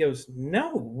 And he goes,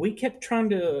 no, we kept trying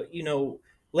to,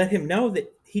 let him know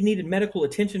that he needed medical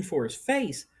attention for his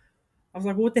face. I was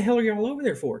like, what the hell are y'all over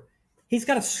there for? He's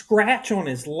got a scratch on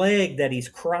his leg that he's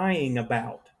crying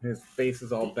about. His face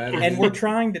is all battered. And we're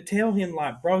trying to tell him,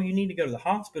 like, bro, you need to go to the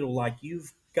hospital. Like,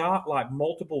 you've got, like,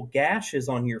 multiple gashes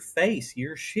on your face.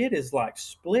 Your shit is, like,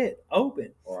 split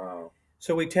open. Wow.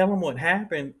 So we tell him what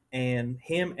happened, and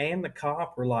him and the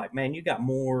cop were like, man, you got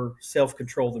more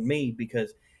self-control than me,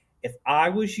 because if I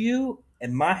was you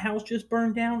and my house just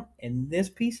burned down and this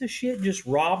piece of shit just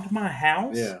robbed my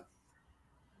house, Yeah.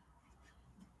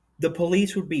 the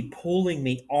police would be pulling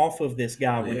me off of this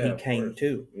guy when Yeah, he of came course.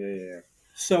 to. Yeah.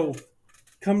 So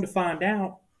come to find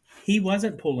out, he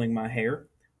wasn't pulling my hair.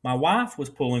 My wife was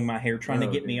pulling my hair, trying to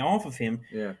get me off of him,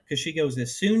 Yeah. because she goes,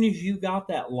 as soon as you got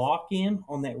that lock in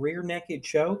on that rear naked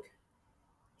choke,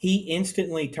 he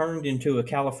instantly turned into a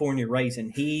California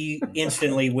raisin. He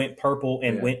instantly went purple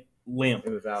and Yeah. went limp. It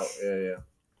was out. Yeah.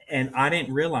 And I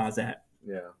didn't realize that.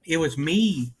 Yeah. It was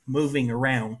me moving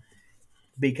around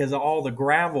because all the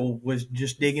gravel was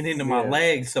just digging into my Yeah.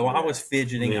 legs. So I Yeah. was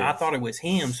fidgeting. Yeah. I thought it was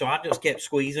him. So I just kept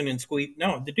squeezing and squeezing.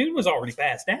 No, the dude was already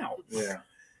passed out. Yeah.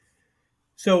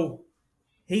 So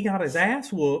he got his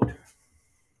ass whooped,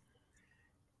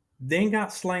 then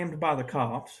got slammed by the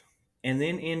cops, and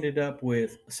then ended up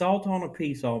with assault on a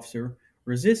peace officer,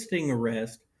 resisting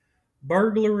arrest,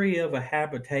 burglary of a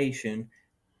habitation,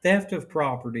 theft of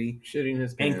property, Shitting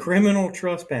his and pants. criminal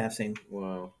trespassing.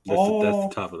 Wow. That's all,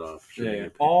 to top it off. Yeah.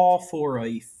 all for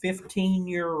a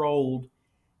 15-year-old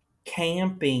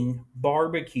camping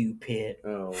barbecue pit.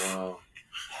 Oh wow.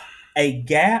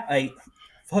 A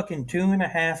fucking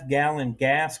 2.5 gallon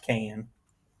gas can,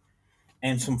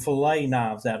 and some fillet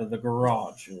knives out of the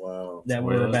garage Wow. that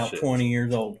Well, were about shit. 20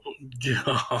 years old.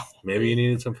 Maybe you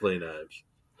needed some fillet knives.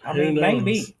 I Who mean, knows?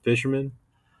 maybe. Fisherman?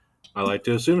 I like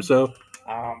to assume so.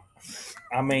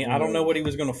 I mean, I don't know what he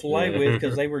was going to fillet Yeah. with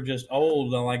because they were just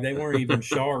old. Like, they weren't even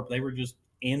sharp. They were just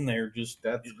in there, just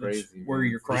That's crazy, where man.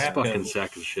 your This craft fucking goes.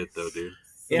 sack of shit, though, dude.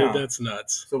 Yeah. Dude, that's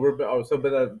nuts. So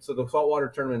so the saltwater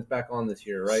tournament's back on this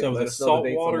year, right? So Let the us know the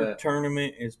dates on saltwater that.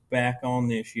 tournament is back on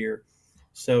this year.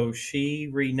 So she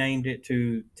renamed it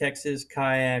to Texas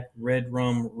Kayak Red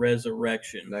Rum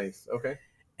Resurrection. Nice. Okay.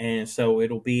 And so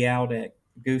it'll be out at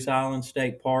Goose Island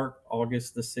State Park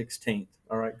August the 16th.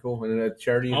 All right. Cool. And then a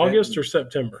charity event? August or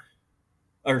September?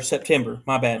 Or September.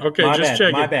 My bad. Okay, my just bad.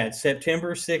 checking. My bad.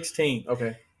 September 16th.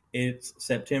 Okay. It's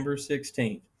September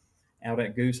 16th out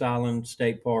at Goose Island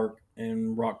State Park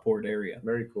in Rockport area.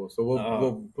 Very cool. So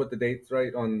we'll put the dates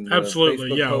right on. The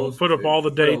Absolutely, Facebook yeah. We'll post. put up all the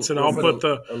dates, and I'll put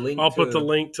a the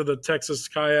link to the Texas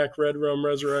Kayak Red Rum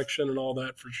Resurrection and all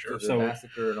that for sure. the So-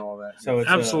 massacre and all that. So it's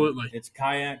Absolutely. it's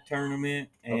kayak tournament,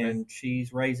 and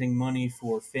she's raising money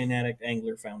for Fin Addict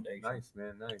Angler Foundation. nice,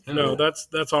 man. Nice. No, that's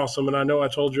awesome, and I know I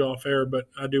told you off air, but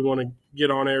I do want to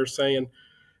get on air saying,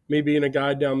 me being a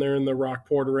guide down there in the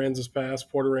Rockport Aransas Pass,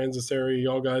 Port Aransas area,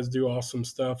 y'all guys do awesome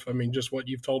stuff. I mean, just what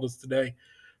you've told us today.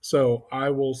 So I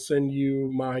will send you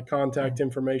my contact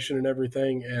information and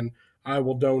everything, and I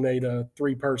will donate a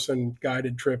 3-person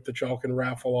guided trip that y'all can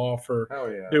raffle off or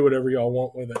Hell yeah. do whatever y'all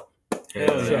want with it.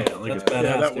 Hell yeah, like that's it. badass.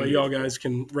 Yeah, that way dude. y'all guys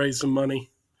can raise some money,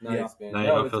 Nice, man. Now you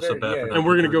don't it's feel so bad for and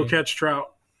we're gonna go Pretty. catch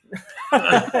trout.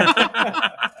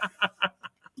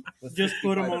 Let's Just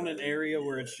put them 65 on an area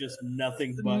where it's just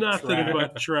nothing but Nothing trout.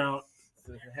 but trout.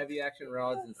 heavy action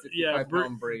rods and 65 Yeah,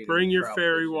 pound braid. Bring and your trout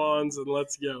fairy fishing. wands and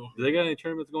let's go. Do they got any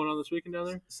tournaments going on this weekend down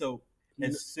there? So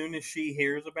as soon as she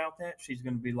hears about that, she's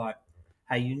going to be like,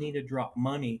 "Hey, you need to drop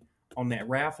money on that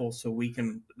raffle so we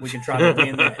can try to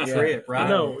win that Yeah. trip, right?"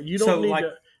 No, you don't So, need like-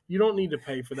 to. You don't need to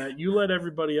pay for that. You let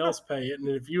everybody else pay it, and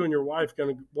if you and your wife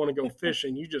gonna want to go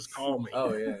fishing, you just call me.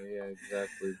 Oh yeah,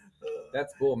 exactly.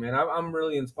 That's cool, man. I'm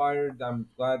really inspired. I'm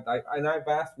glad. I've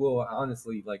asked Will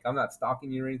honestly, like I'm not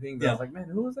stalking you or anything, but I was like, man,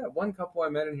 who was that one couple I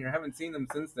met in here? I haven't seen them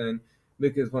since then.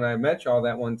 Because when I met y'all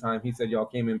that one time, he said y'all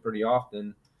came in pretty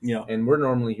often, Yeah. and we're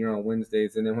normally here on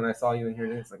Wednesdays. And then when I saw you in here,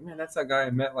 it's like, man, that's that guy I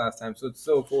met last time. So it's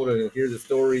so cool to hear the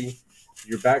story,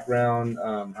 your background,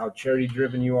 how charity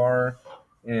driven you are,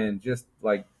 and just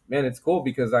like, man, it's cool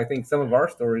because I think some of our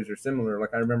stories are similar.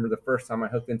 Like I remember the first time I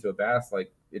hooked into a bass,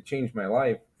 like it changed my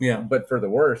life. Yeah. But for the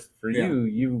worse. For Yeah.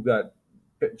 you got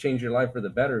changed your life for the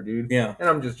better, dude. Yeah. And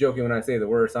I'm just joking when I say the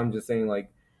worst. I'm just saying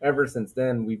like ever since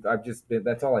then I've just been,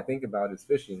 that's all I think about is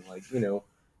fishing. Like, you know,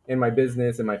 in my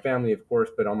business and my family, of course,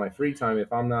 but on my free time,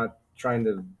 if I'm not trying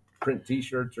to print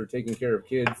t-shirts or taking care of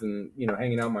kids and, you know,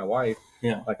 hanging out with my wife,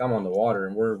 Yeah. like I'm on the water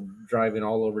and we're driving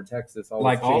all over Texas.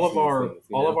 Like all of chasing our these things,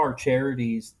 you all know? of our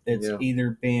charities, it's Yeah.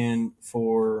 either been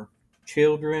for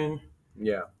children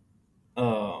Yeah.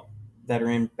 that are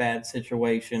in bad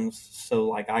situations. So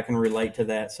like I can relate to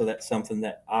that. So that's something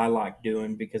that I like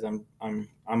doing because I'm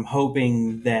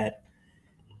hoping that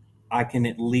I can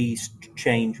at least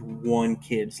change one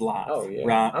kid's life, Oh, yeah.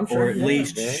 right? I'm sure or at you have,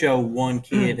 least man. show one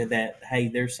kid that hey,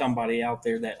 there's somebody out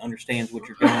there that understands what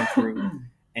you're going through,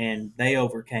 and they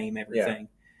overcame everything.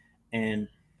 And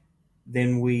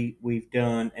then we've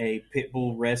done a pit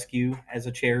bull rescue as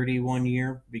a charity one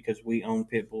year because we own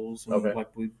pit bulls, and Okay.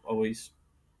 like we've always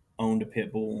owned a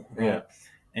pit bull, right? Yeah.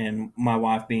 And my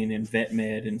wife being in vet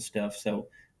med and stuff, so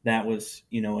that was,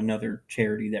 you know, another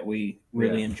charity that we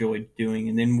really enjoyed doing.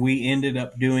 And then we ended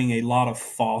up doing a lot of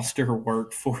foster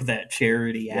work for that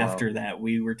charity. Wow. After that,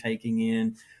 we were taking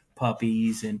in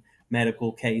puppies and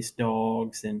medical case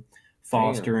dogs and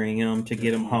fostering them to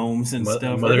get them homes and stuff.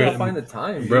 Where Mother- do I find the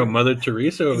time, Bro, dude? Mother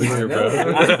Teresa over here, bro.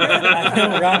 I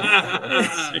know,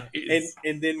 right? Jeez.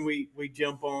 And then we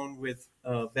jump on with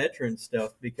veteran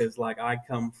stuff because like I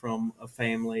come from a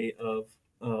family of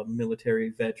military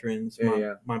veterans.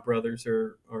 My brothers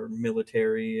are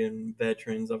military and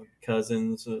veterans. I have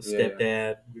cousins,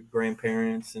 stepdad,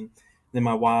 grandparents, and then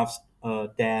my wife's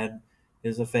dad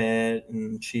is a vet,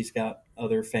 and she's got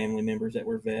other family members that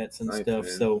were vets and stuff.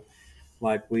 Man. So,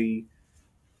 like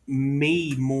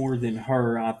me more than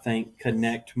her, I think,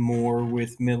 connect more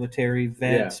with military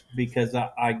vets because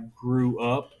I grew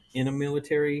up in a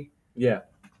military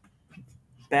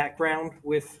background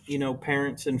with,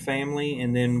 parents and family,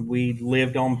 and then we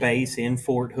lived on base in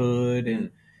Fort Hood, and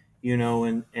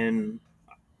and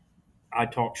I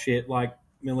talk shit like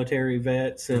military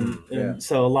vets, and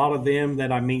so a lot of them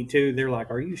that I meet too, they're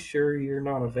like, "Are you sure you're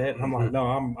not a vet?" And I'm like,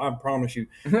 "No, I promise you,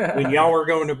 when y'all were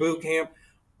going to boot camp,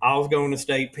 I was going to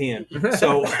state pen."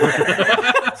 So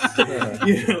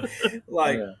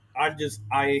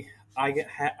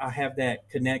I have that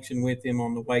connection with him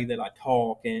on the way that I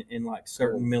talk and like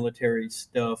certain military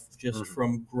stuff just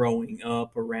from growing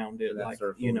up around it. Like,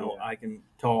 I can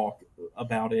talk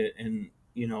about it and,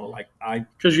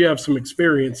 because you have some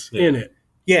experience in it.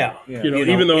 Yeah.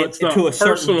 Even though it's not a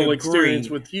personal experience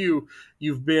with you,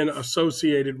 you've been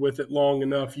associated with it long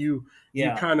enough. You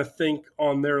kind of think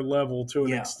on their level to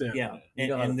an extent. Yeah.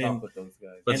 And then talk with those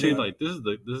guys. But see, like this is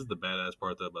the badass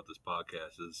part though about this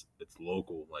podcast is it's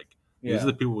local. Like these are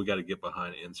the people we got to get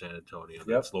behind in San Antonio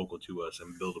that's local to us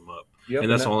and build them up.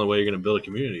 And that's the only way you're going to build a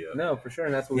community up. No, for sure.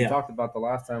 And that's what we talked about the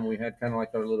last time we had kind of like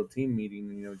our little team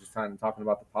meeting, just kind of talking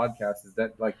about the podcast is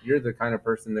that like you're the kind of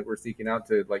person that we're seeking out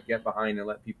to like get behind and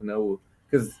let people know.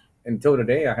 Because until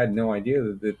today, I had no idea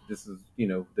that this is,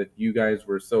 that you guys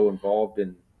were so involved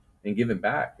in giving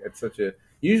back. It's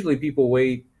usually people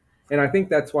wait. And I think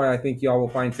that's why I think y'all will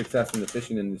find success in the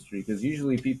fishing industry, because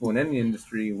usually people in any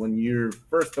industry, when your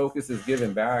first focus is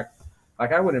giving back,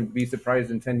 like I wouldn't be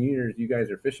surprised in 10 years you guys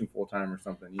are fishing full time or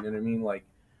something. You know what I mean? Like,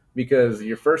 because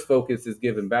your first focus is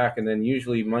giving back, and then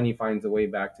usually money finds a way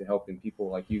back to helping people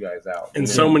like you guys out. And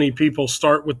so many people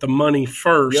start with the money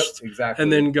first, exactly,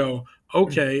 and then go,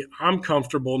 okay, I'm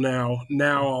comfortable now.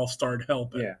 Now I'll start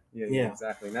helping. Yeah,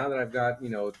 exactly. Now that I've got,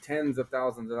 tens of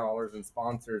thousands of dollars in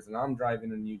sponsors, and I'm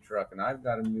driving a new truck, and I've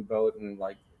got a new boat, and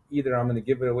like either I'm going to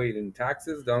give it away in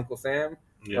taxes to Uncle Sam,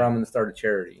 or I'm going to start a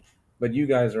charity. But you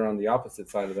guys are on the opposite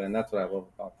side of that, and that's what I love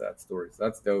about that story. So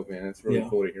that's dope, man. It's really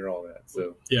cool to hear all that.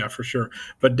 So yeah, for sure.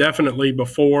 But definitely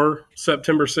before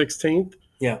September 16th,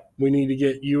 we need to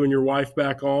get you and your wife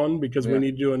back on, because we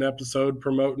need to do an episode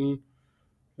promoting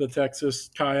the Texas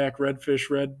kayak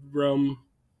redfish red rum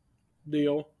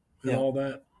deal and all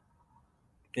that.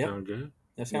 Yeah, sound good.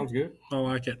 That sounds good. I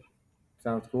like it.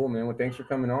 Sounds cool, man. Well, thanks for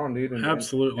coming on, dude. And,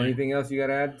 absolutely. Anything else you got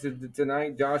to add to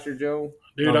tonight, Josh or Joe?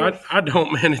 Dude, I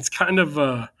don't, man. It's kind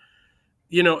of,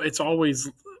 it's always,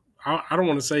 I don't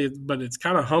want to say it, but it's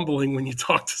kind of humbling when you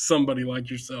talk to somebody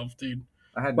like yourself, dude.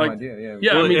 I had no idea.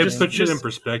 Yeah, well, I mean, it puts it in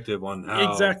perspective on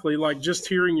how exactly, like just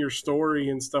hearing your story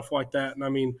and stuff like that. And I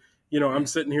mean, I'm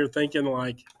sitting here thinking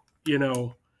like,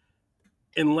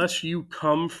 unless you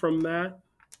come from that,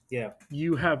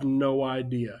 you have no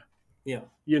idea. Yeah.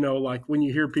 Like when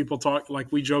you hear people talk,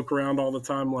 like we joke around all the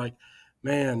time, like,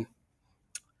 man,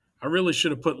 I really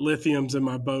should have put lithiums in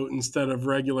my boat instead of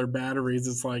regular batteries.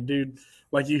 It's like, dude,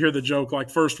 like you hear the joke, like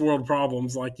first world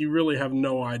problems, like you really have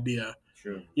no idea.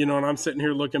 True. And I'm sitting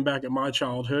here looking back at my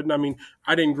childhood. And I mean,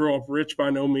 I didn't grow up rich by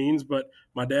no means, but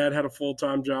my dad had a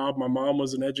full-time job. My mom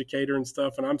was an educator and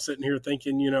stuff. And I'm sitting here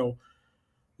thinking,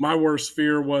 my worst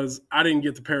fear was I didn't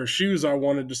get the pair of shoes I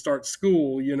wanted to start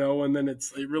school, and then it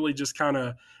really just kind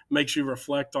of makes you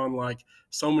reflect on like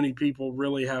so many people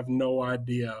really have no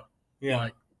idea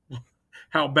like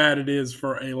how bad it is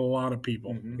for a lot of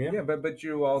people. Mm-hmm. Yeah, but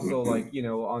you also like,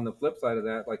 on the flip side of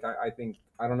that, like I think,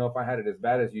 I don't know if I had it as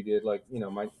bad as you did. Like,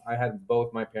 I had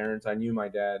both my parents. I knew my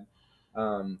dad.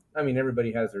 I mean,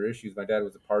 everybody has their issues. My dad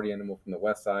was a party animal from the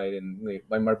West Side, and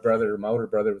my older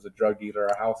brother was a drug dealer.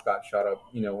 Our house got shut up,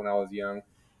 when I was young.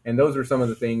 And those are some of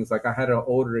the things, like I had an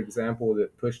older example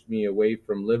that pushed me away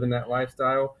from living that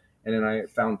lifestyle. And then I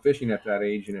found fishing at that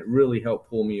age, and it really helped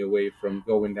pull me away from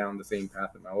going down the same path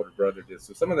that my older brother did.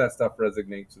 So some of that stuff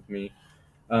resonates with me.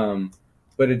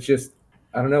 But it's just,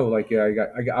 I don't know, like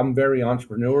I'm very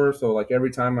entrepreneur. So like every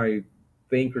time I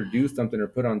think or do something or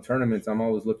put on tournaments, I'm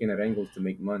always looking at angles to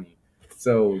make money.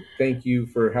 So thank you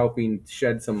for helping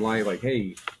shed some light. Like,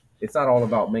 hey, it's not all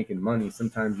about making money.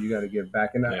 Sometimes you got to give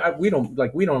back. And we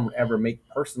don't ever make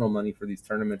personal money for these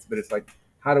tournaments, but it's like,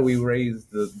 how do we raise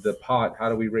the pot? How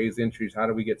do we raise entries? How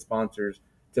do we get sponsors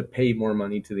to pay more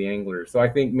money to the anglers? So I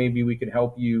think maybe we could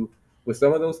help you with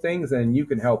some of those things, and you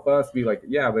can help us be like,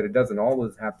 yeah, but it doesn't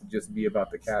always have to just be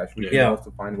about the cash. We can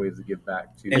also find ways to give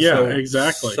back too. And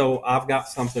exactly. So I've got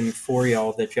something for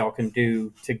y'all that y'all can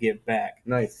do to give back.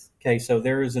 Nice. Okay, so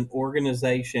there is an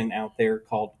organization out there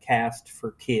called Cast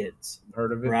for Kids.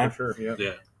 Heard of it, right? For sure.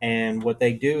 Yeah. And what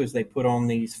they do is they put on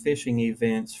these fishing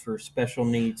events for special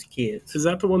needs kids. Is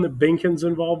that the one that Binkin's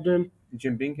involved in?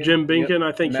 Jim Binkin? Jim Binkin,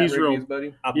 I think Matt he's Rigby's real.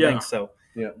 buddy? I think so.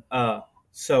 Yeah.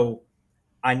 So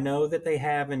I know that they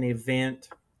have an event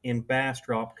in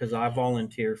Bastrop because I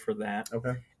volunteer for that.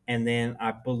 Okay. And then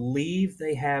I believe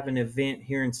they have an event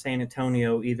here in San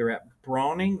Antonio, either at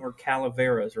Brawning or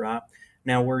Calaveras, right?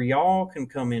 Now, where y'all can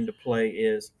come into play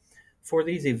is for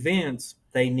these events,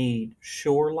 they need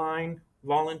shoreline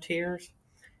volunteers,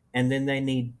 and then they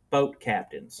need boat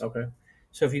captains. Okay.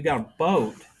 So if you've got a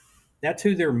boat, that's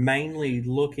who they're mainly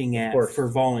looking at for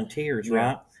volunteers,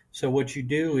 right? So what you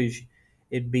do is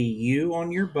it'd be you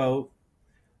on your boat,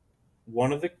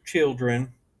 one of the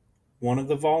children, one of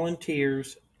the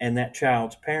volunteers, and that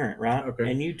child's parent, right?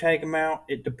 Okay. And you take them out.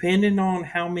 It depending on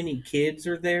how many kids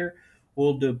are there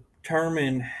will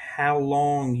determine how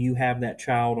long you have that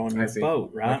child on your boat,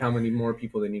 right? Like how many more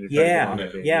people they need to try to get on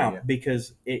that day. Yeah,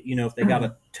 because if they got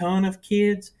a ton of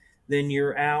kids, then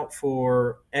you're out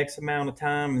for X amount of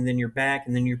time, and then you're back,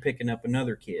 and then you're picking up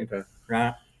another kid,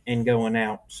 right, and going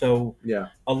out. So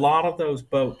a lot of those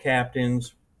boat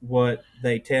captains, what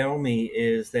they tell me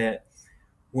is that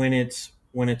when it's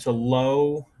a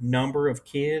low number of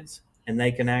kids and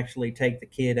they can actually take the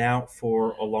kid out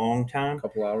for a long time, a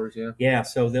couple hours, yeah,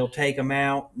 so they'll take them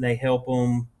out, they help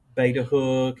them bait a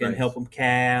hook and help them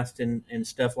cast and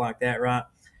stuff like that, right?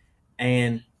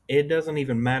 And it doesn't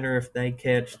even matter if they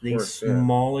catch the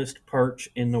smallest perch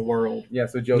in the world. Yeah,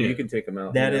 so Joe, you can take them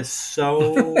out. That is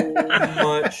so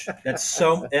much.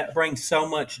 That brings so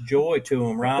much joy to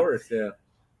them, right? Of course, yeah.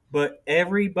 But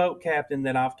every boat captain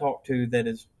that I've talked to that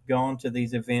has gone to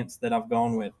these events that I've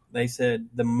gone with, they said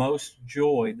the most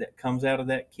joy that comes out of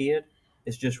that kid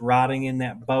is just riding in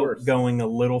that boat going a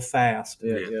little fast.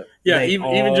 Yeah,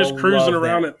 even just cruising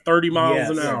around at 30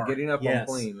 miles an hour. Getting up on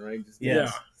plane, right?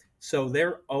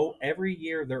 So every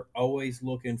year they're always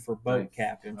looking for boat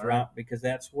captains, right? Because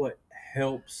that's what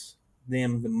helps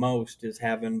them the most is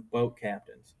having boat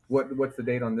captains. What's the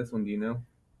date on this one? Do you know?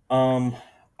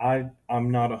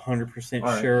 I'm not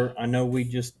 100% sure. I know we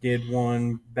just did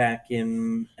one back at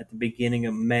the beginning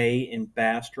of May in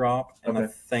Bastrop, and I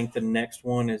think the next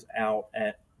one is out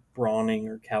at Brawning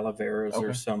or Calaveras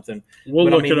or something. We'll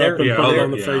look it up and put it on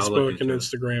the Facebook and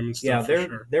Instagram and stuff. Yeah,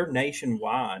 they're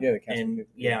nationwide. And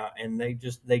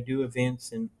they do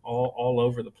events in all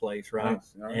over the place, right?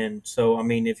 Nice. Right. And so I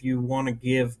mean, if you want to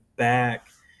give back,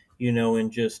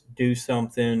 and just do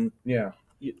something,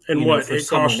 and what it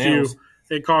costs you.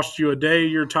 It costs you a day of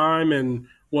your time and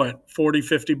what,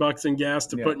 $40-$50 in gas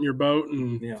to put in your boat,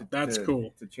 and that's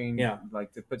cool. To change,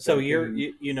 like to put. So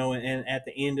and at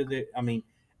the end of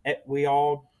we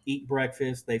all eat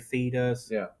breakfast. They feed us.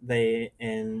 Yeah. They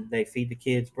feed the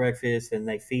kids breakfast, and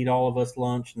they feed all of us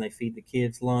lunch, and they feed the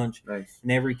kids lunch. Nice.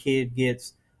 And every kid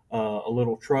gets a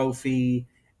little trophy,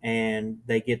 and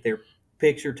they get their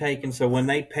picture taken. So when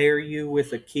they pair you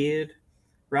with a kid,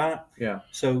 right? Yeah.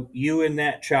 So you and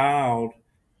that child,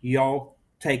 y'all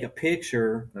take a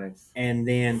picture, and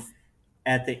then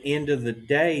at the end of the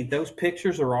day, those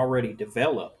pictures are already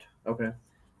developed. Okay.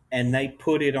 And they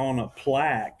put it on a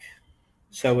plaque,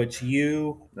 so it's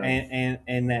you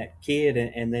and that kid,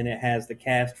 and then it has the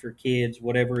Cast for Kids,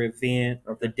 whatever event,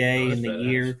 the day and the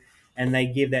year, and they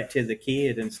give that to the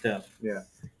kid and stuff. Yeah.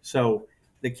 So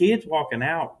the kid's walking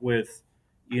out with,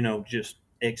 just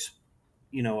a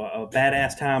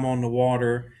badass time on the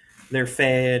water. They're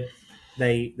fed.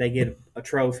 They get a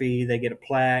trophy. They get a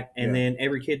plaque, and then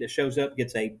every kid that shows up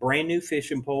gets a brand new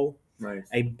fishing pole,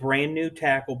 a brand new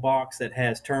tackle box that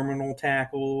has terminal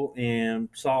tackle and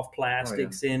soft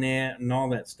plastics in it, and all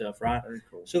that stuff, right? Very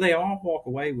cool. So they all walk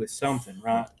away with something,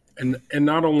 right? And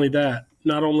not only that,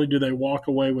 not only do they walk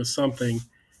away with something,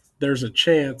 there's a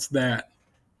chance that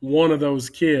one of those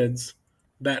kids,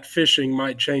 that fishing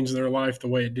might change their life the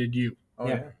way it did you. Oh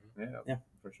yeah,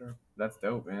 for sure. That's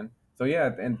dope, man. So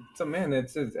man,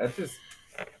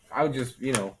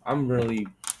 I'm really,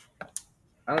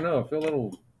 I don't know, I feel a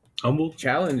little humbled,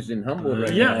 challenged, and humbled right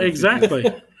now. Yeah, exactly.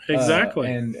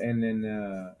 And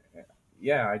then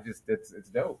it's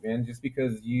dope, man. Just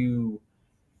because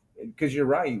you're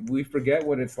right, we forget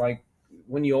what it's like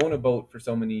when you own a boat for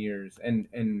so many years,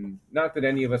 and not that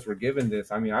any of us were given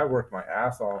this. I mean, I worked my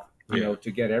ass off,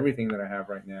 to get everything that I have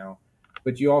right now.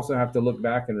 but you also have to look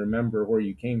back and remember where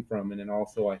you came from. And then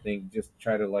also, I think, just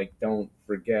try to, like, don't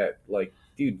forget, like,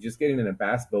 dude, just getting in a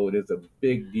bass boat is a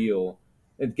big deal.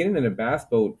 And getting in a bass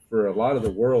boat for a lot of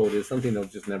the world is something they'll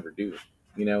just never do,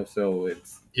 you know? So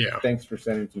it's, thanks for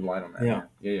shedding some light on that. Yeah.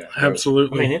 Yeah.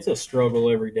 Absolutely. I mean, it's a struggle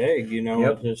every day, you know,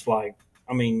 Yep. It's just like,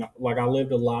 I mean, like I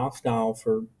lived a lifestyle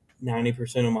for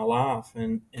 90% of my life.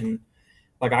 And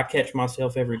like I catch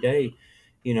myself every day,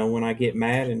 you know, when I get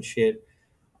mad and shit,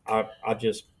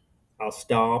 I'll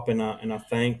stop and I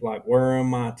think, like, where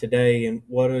am I today, and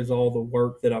what is all the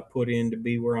work that I put in to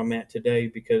be where I'm at today?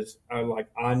 Because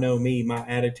I know me, my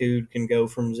attitude can go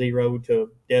from 0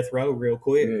 to death row real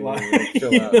quick.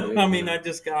 I mean, I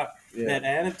just got that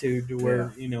attitude to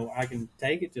where you know I can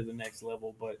take it to the next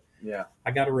level, but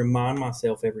I got to remind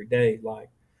myself every day, like,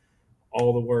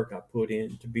 all the work I put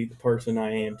in to be the person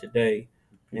I am today,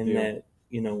 and that,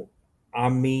 you know, I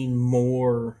mean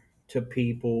more to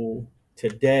people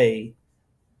today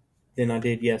than I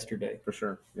did yesterday. For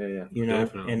sure. Yeah. You know,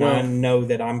 Definitely. and I know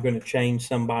that I'm going to change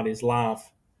somebody's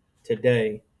life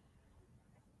today.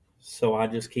 So I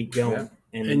just keep going.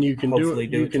 And you can hopefully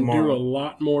do it tomorrow. do a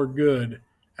lot more good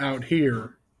out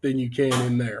here than you can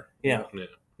in there. Yeah.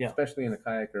 Especially in a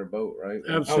kayak or a boat, right?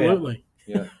 Absolutely.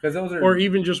 Yeah. Because those are. Or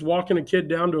even just walking a kid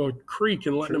down to a creek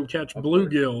and letting them catch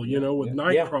bluegill, you know, with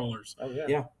night crawlers. Oh,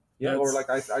 yeah. Yeah, or like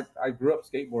I grew up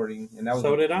skateboarding, and that was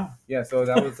did I. Yeah, so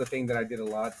that was the thing that I did a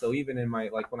lot. So even in my,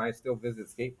 like, when I still visit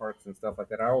skate parks and stuff like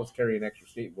that, I always carry an extra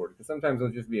skateboard, because sometimes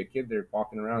there'll just be a kid there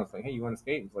walking around. It's like, hey, you want to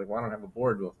skate? It's like, well, I don't have a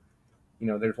board. Well, you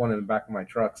know, there's one in the back of my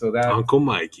truck. So that Uncle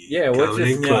Mikey. Yeah, what's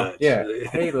just clutch. Yeah.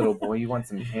 Hey, little boy, you want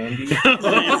some candy? Jesus,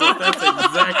 that's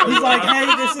exactly. He's like, hey,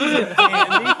 this isn't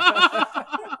candy.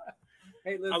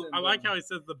 Hey, listen, I like how he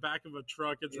says the back of a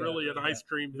truck. It's really an ice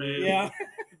cream van. Yeah.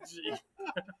 You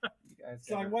guys It's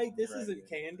like, wait, this isn't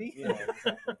candy. Yeah,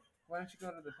 exactly. Why don't you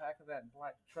go to the back of that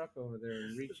black truck over there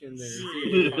and reach in there and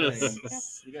see what you find?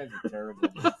 You guys are terrible.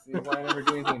 See, why I never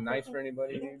do anything nice for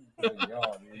anybody, dude?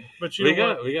 Y'all, dude. But we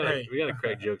gotta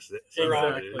crack jokes.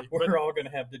 Exactly. We're all going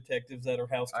to have detectives at our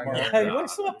house tomorrow. know. Hey,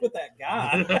 what's up with that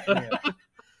guy?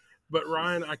 But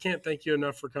Ryan, I can't thank you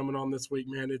enough for coming on this week,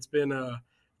 man. It's been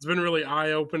really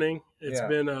eye-opening. It's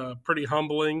been pretty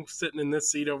humbling sitting in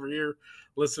this seat over here,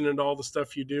 listening to all the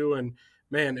stuff you do. And,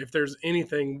 man, if there's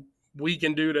anything we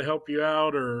can do to help you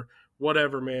out or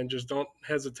whatever, man, just don't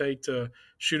hesitate to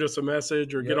shoot us a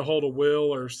message or get a hold of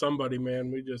Will or somebody, man.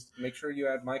 We just make sure you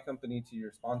add my company to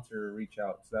your sponsor reach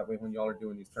out, so that way when y'all are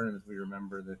doing these tournaments, we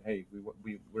remember that, hey,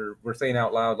 we're saying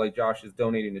out loud, like, Josh is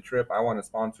donating a trip. I want to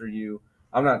sponsor you.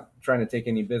 I'm not trying to take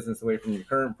any business away from your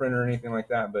current printer or anything like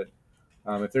that, but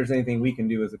if there's anything we can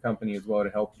do as a company as well to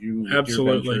help you with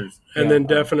absolutely your ventures. And then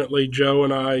definitely Joe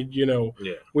and I, you know,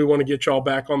 we want to get y'all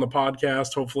back on the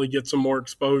podcast, hopefully get some more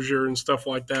exposure and stuff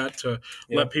like that to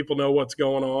let people know what's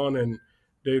going on. And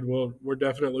dude, we're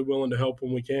definitely willing to help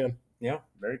when we can. Yeah,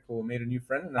 very cool. Made a new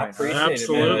friend tonight. I appreciate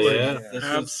absolutely it, man.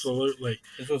 Absolutely.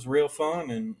 This was real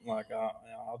fun, and like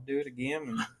I'll do it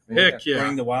again. And heck yeah,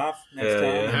 bring the wife next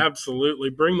time. Absolutely,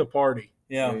 bring the party.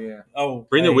 Yeah. Oh,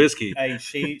 bring the whiskey. Hey,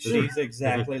 she's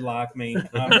exactly like me.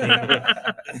 I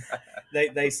mean,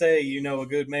 they say, you know, a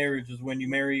good marriage is when you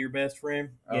marry your best friend.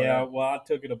 Well, I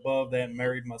took it above that and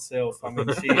married myself. I mean,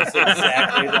 she's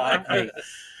exactly like me.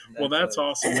 Well, that's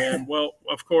awesome, man. Well,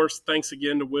 of course, thanks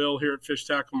again to Will here at Fish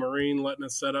Tackle Marine, letting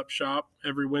us set up shop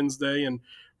every Wednesday and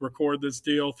record this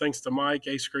deal. Thanks to Mike,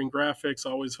 A-Screen Graphics,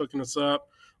 always hooking us up.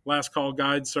 Last Call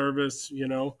Guide Service, you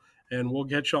know. And we'll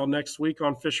get y'all next week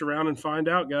on Fish Around and Find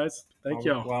Out, guys. Thank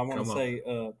y'all. Well, I want to say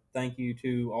thank you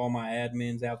to all my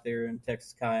admins out there in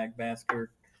Texas Kayak Basket,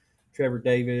 Trevor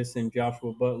Davis and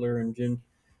Joshua Butler and Jen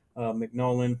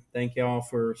McNolan. Thank y'all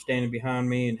for standing behind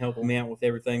me and helping me out with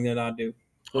everything that I do.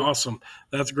 Awesome.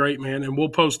 That's great, man. And we'll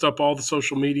post up all the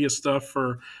social media stuff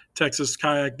for Texas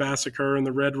Kayak Massacre and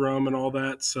the Red Rum and all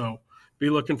that. So be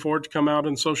looking forward to come out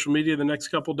on social media the next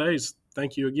couple of days.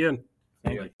 Thank you again.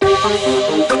 Thank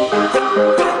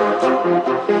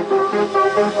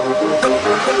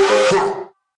you.